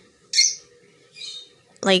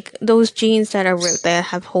 like, those jeans that are ripped, that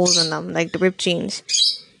have holes in them, like the ripped jeans.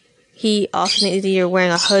 He often is either wearing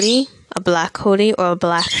a hoodie, a black hoodie, or a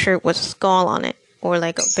black shirt with a skull on it, or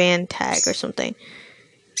like a band tag or something.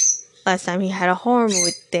 Last time he had a horror movie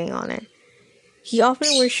thing on it. He often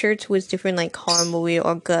wears shirts with different like horror movie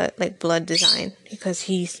or gut, like blood design, because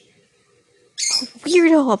he's a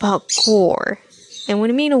weirdo about gore. And when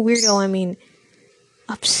I mean a weirdo, I mean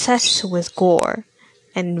obsessed with gore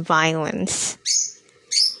and violence.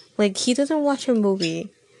 Like, he doesn't watch a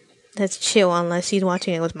movie that's chill unless he's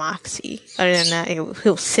watching it with Moxie. Other than that,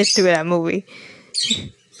 he'll sit through that movie.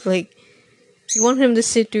 Like, you want him to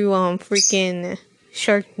sit through freaking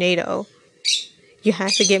Sharknado, you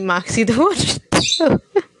have to get Moxie to watch it too.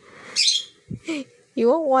 You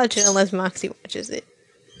won't watch it unless Moxie watches it.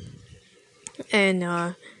 And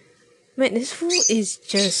man, this fool is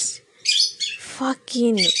just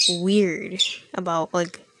fucking weird about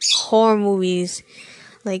like horror movies.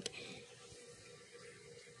 Like,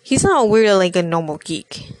 he's not a weirdo like a normal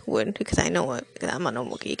geek would, because I know it, because I'm a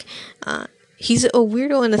normal geek. He's a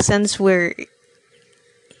weirdo in the sense where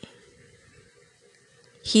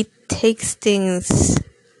he takes things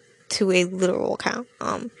to a literal account.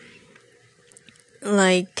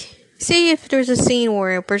 Like, say if there's a scene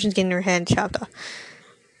where a person's getting their head chopped off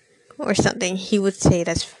or something, he would say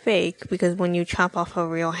that's fake because when you chop off a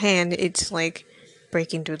real hand, it's like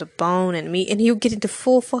breaking through the bone and meat, and he would get into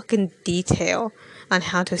full fucking detail on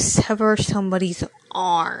how to sever somebody's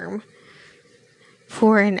arm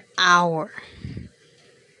for an hour.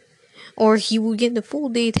 Or he will get into full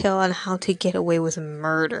detail on how to get away with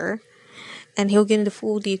murder. And he'll get into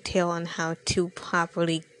full detail on how to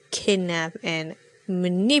properly kidnap and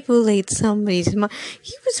manipulate somebody's mind.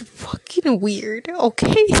 He was fucking weird,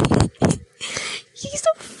 okay? He's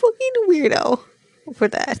a fucking weirdo for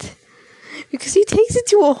that. Because he takes it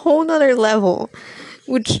to a whole nother level.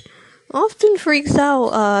 Which often freaks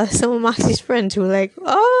out some of Moxie's friends who are like,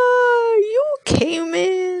 "Oh, you okay,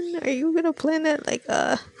 man? Are you gonna plan that?" Like,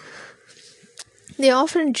 they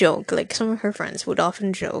often joke, like some of her friends would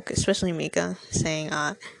often joke, especially Mika, saying,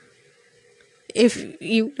 if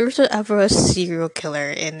there's ever a serial killer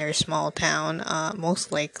in their small town,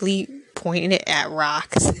 most likely pointing it at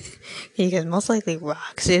Rox. Because most likely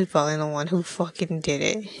Rox is probably the one who fucking did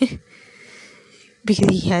it. Because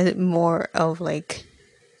he has more of, like,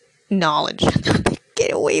 knowledge on how to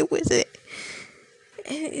get away with it.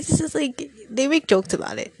 And it's just like, they make jokes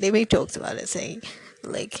about it. Saying,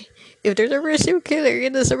 like, if there's ever a serial killer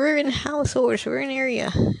in a suburban house or a suburban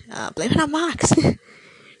area, blame it on Mox.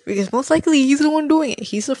 Because most likely he's the one doing it.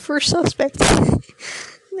 He's the first suspect.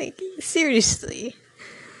 Like, seriously.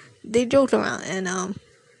 They joked around, and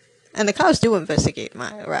the cops do investigate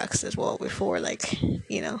my Rox as well before, like,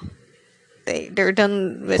 you know, they're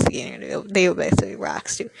done investigating. They investigate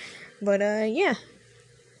Rox too. But, yeah.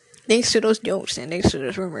 Thanks to those jokes and thanks to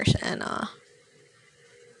those rumors, and,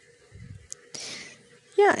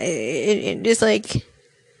 yeah, it just, like,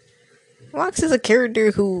 Rox is a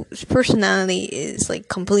character whose personality is, like,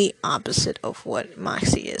 complete opposite of what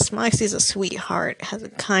Moxie is. Moxie is a sweetheart, has a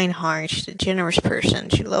kind heart, she's a generous person,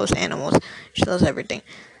 she loves animals, she loves everything.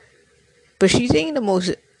 But she's ain't the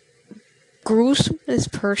most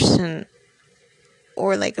gruesomest person,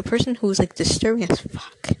 or, like, a person who's, like, disturbing as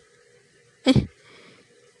fuck.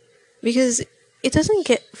 Because it doesn't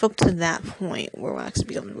get up to that point where Rox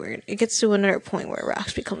becomes weird. It gets to another point where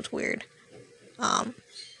Rox becomes weird.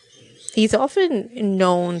 He's often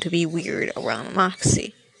known to be weird around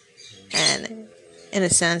Moxie. And in a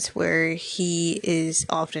sense where he is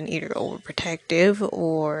often either overprotective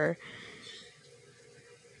or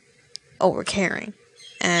overcaring.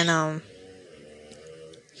 And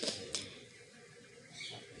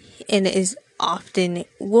is often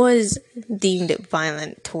was deemed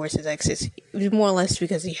violent towards his exes, more or less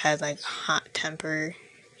because he had, like, hot temper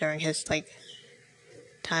during his, like,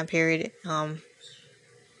 time period.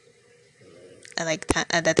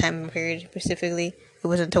 At that time period specifically, it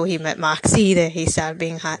wasn't until he met Moxie that he stopped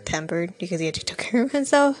being hot tempered because he actually took care of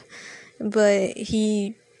himself. But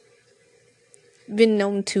he been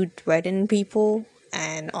known to threaten people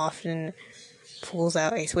and often pulls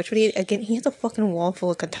out a switch. But he has a fucking wall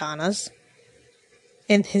full of katanas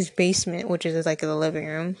in his basement, which is, like, the living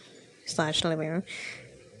room / living room.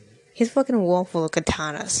 His fucking wall full of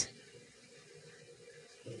katanas.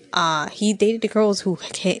 He dated the girls who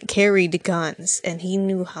carried guns, and he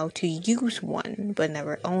knew how to use one, but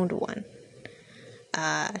never owned one.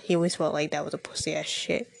 He always felt like that was a pussy ass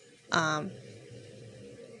shit. I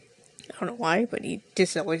don't know why, but he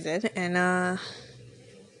just always did. And,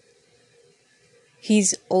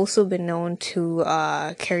 he's also been known to,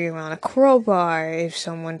 carry around a crowbar if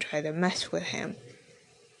someone tried to mess with him.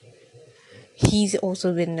 He's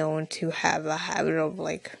also been known to have a habit of,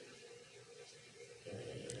 like,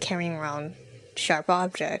 carrying around sharp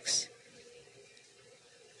objects.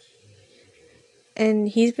 And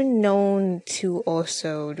he's been known to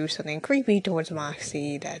also do something creepy towards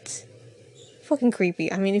Moxie that's fucking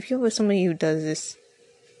creepy. I mean, if you have somebody who does this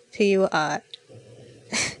to you,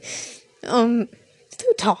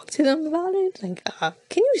 still talk to them about it. Like,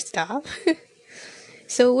 can you stop?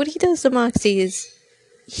 So what he does to Moxie is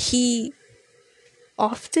he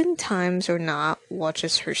oftentimes or not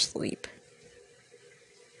watches her sleep.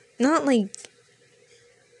 Not like,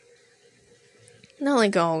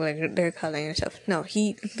 oh, like, they're cuddling and stuff. No,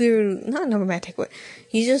 he literally, not in a romantic way,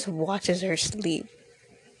 he just watches her sleep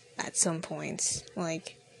at some points,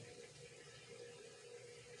 like,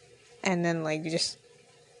 and then, like, just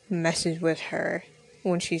messes with her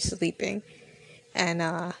when she's sleeping.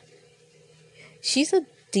 And, she's a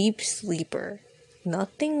deep sleeper.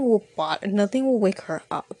 Nothing will wake her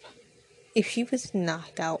up. If she was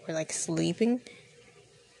knocked out or, like, sleeping,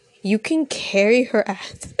 you can carry her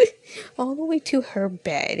ass all the way to her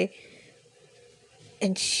bed,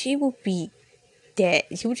 and she will be dead.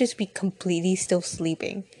 She would just be completely still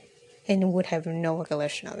sleeping and would have no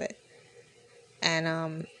recollection of it.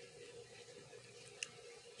 And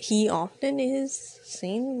he often is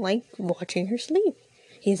seen like watching her sleep.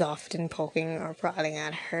 He's often poking or prodding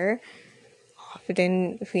at her,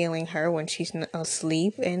 often feeling her when she's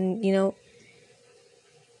asleep. And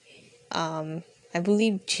I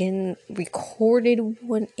believe Jin recorded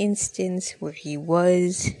one instance where he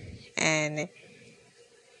was, and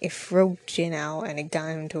it freaked Jin out and it got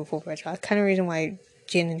him to a full-fledged shock. Kind of reason why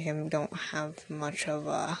Jin and him don't have much of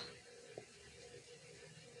a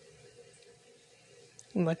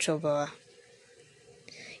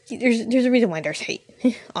there's a reason why there's hate.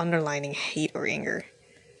 Underlining hate or anger.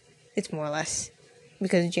 It's more or less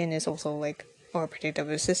because Jin is also like overprotective of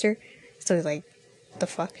his sister. So he's like, the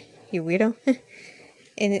fuck? You weirdo? And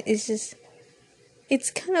it's just,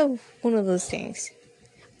 it's kind of one of those things.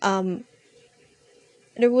 There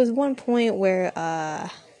was one point where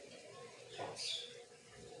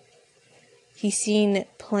he's seen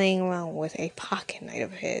playing around with a pocket knife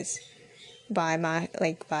of his by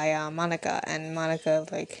Monica, and Monica,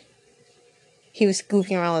 like, he was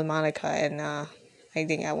goofing around with Monica, and I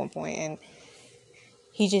think at one point, and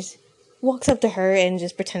he just walks up to her and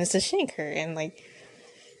just pretends to shank her, and like,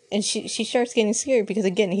 and she starts getting scared because,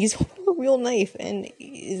 again, he's holding a real knife, and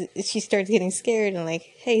she starts getting scared and like,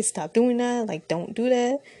 hey, stop doing that, like, don't do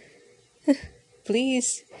that,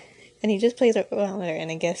 please. And he just plays around with her,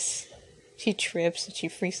 and I guess she trips and she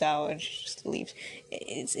freaks out and she just leaves.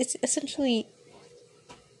 It's essentially,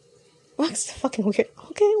 Rock's a fucking weird.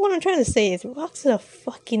 Okay, what I'm trying to say is Rock's a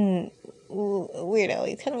fucking weirdo.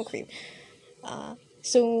 He's kind of a creep.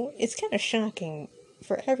 So it's kind of shocking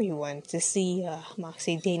for everyone to see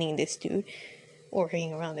Moxie dating this dude or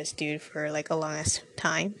hanging around this dude for like a long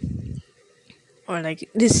time, or like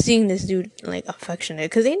just seeing this dude like affectionate,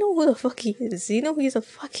 because they know who the fuck he is. You know he's a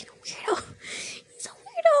fucking weirdo. He's a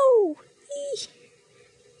weirdo.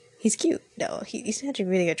 He's cute though. He's actually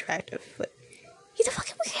really attractive, but he's a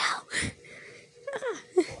fucking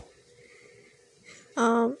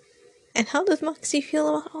weirdo. And how does Moxie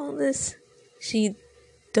feel about all this? She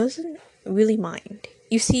doesn't really mind.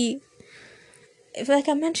 You see, if, like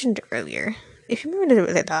I mentioned earlier, if you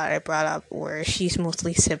remember the thought I brought up where she's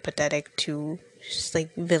mostly sympathetic to just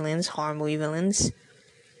like villains, horror movie villains,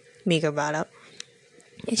 Mika brought up,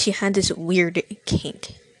 and she had this weird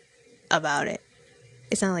kink about it.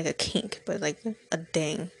 It's not like a kink, but like a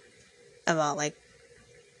thing about like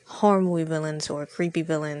horror movie villains or creepy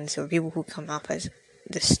villains or people who come off as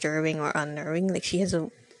disturbing or unnerving. Like, she has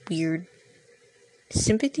a weird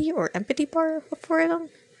sympathy or empathy part for them,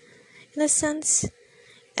 in a sense.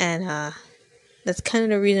 And that's kind of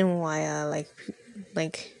the reason why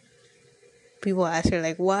like people ask her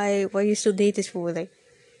like, why you still date this fool? Like,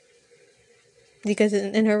 because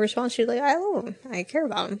in her response she's like, I love him, I care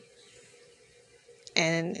about him.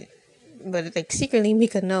 And but like secretly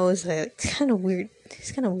Mika knows that it's kind of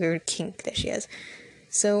weird kink that she has.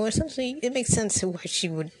 So essentially it makes sense why she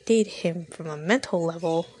would date him from a mental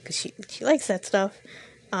level, because she likes that stuff.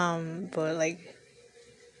 But like,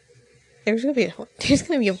 there's gonna be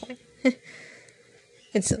a point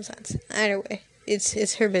in some sense. Either way,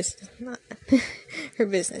 it's her business, not her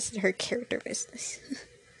business, her character business.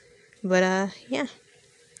 But yeah,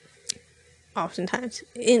 oftentimes,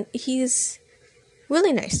 and he's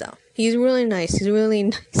really nice though. He's really nice. He's a really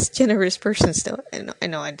nice, generous person still. I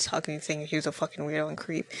know I'm talking saying he was a fucking weirdo and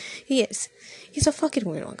creep. He is. He's a fucking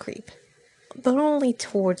weirdo and creep. But only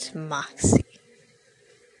towards Moxie.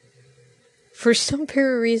 For some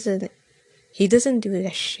pure reason, he doesn't do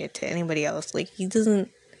that shit to anybody else. Like, he doesn't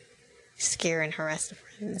scare and harass the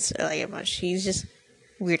friends like much. He's just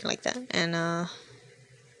weird like that. And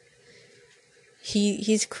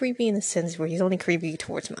he's creepy in the sense where he's only creepy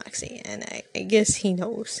towards Moxie, and I guess he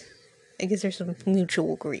knows. I guess there's some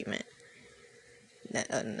mutual agreement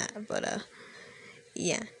on that, but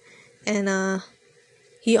yeah. And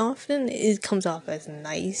he often comes off as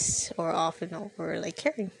nice, or often over like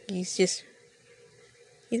caring. He's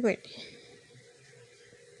weird.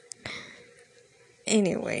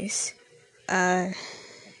 Anyways, they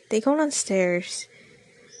go downstairs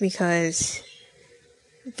because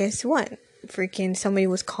guess what? Freaking somebody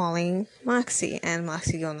was calling Moxie, and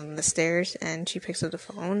Moxie goes on the stairs, and she picks up the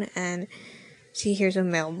phone, and she hears a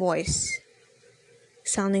male voice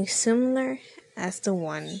sounding similar as the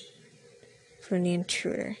one from The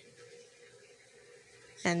Intruder.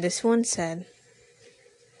 And this one said,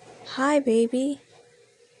 "Hi, baby.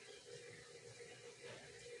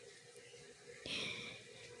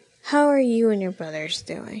 How are you and your brothers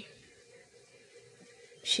doing?"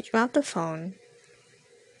 She dropped the phone.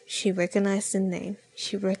 She recognized the name.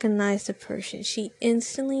 She recognized the person. She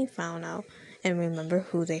instantly found out and remembered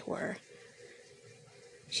who they were.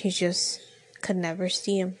 She just could never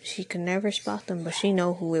see him. She could never spot them, but she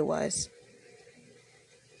knew who it was.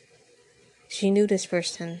 She knew this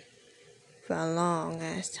person for a long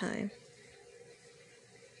ass time.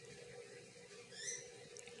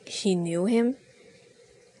 She knew him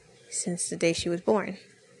since the day she was born.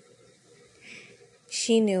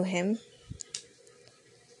 She knew him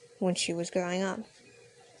when she was growing up.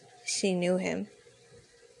 She knew him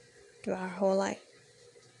throughout her whole life.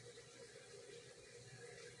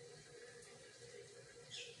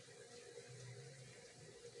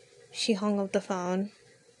 She hung up the phone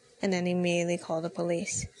and then immediately called the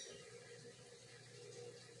police.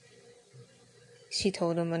 She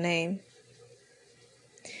told them a name.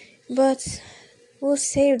 But we'll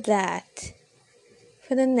save that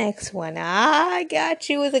for the next one. I got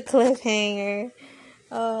you with a cliffhanger.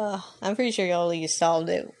 I'm pretty sure y'all you solved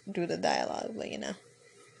it through the dialogue, but I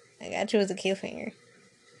got you with a cliffhanger.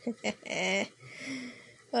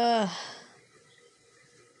 Have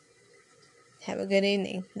a good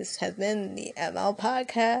evening. This has been the ML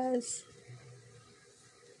Podcast.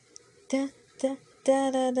 Da da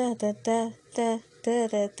da da da da da da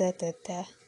da da da da.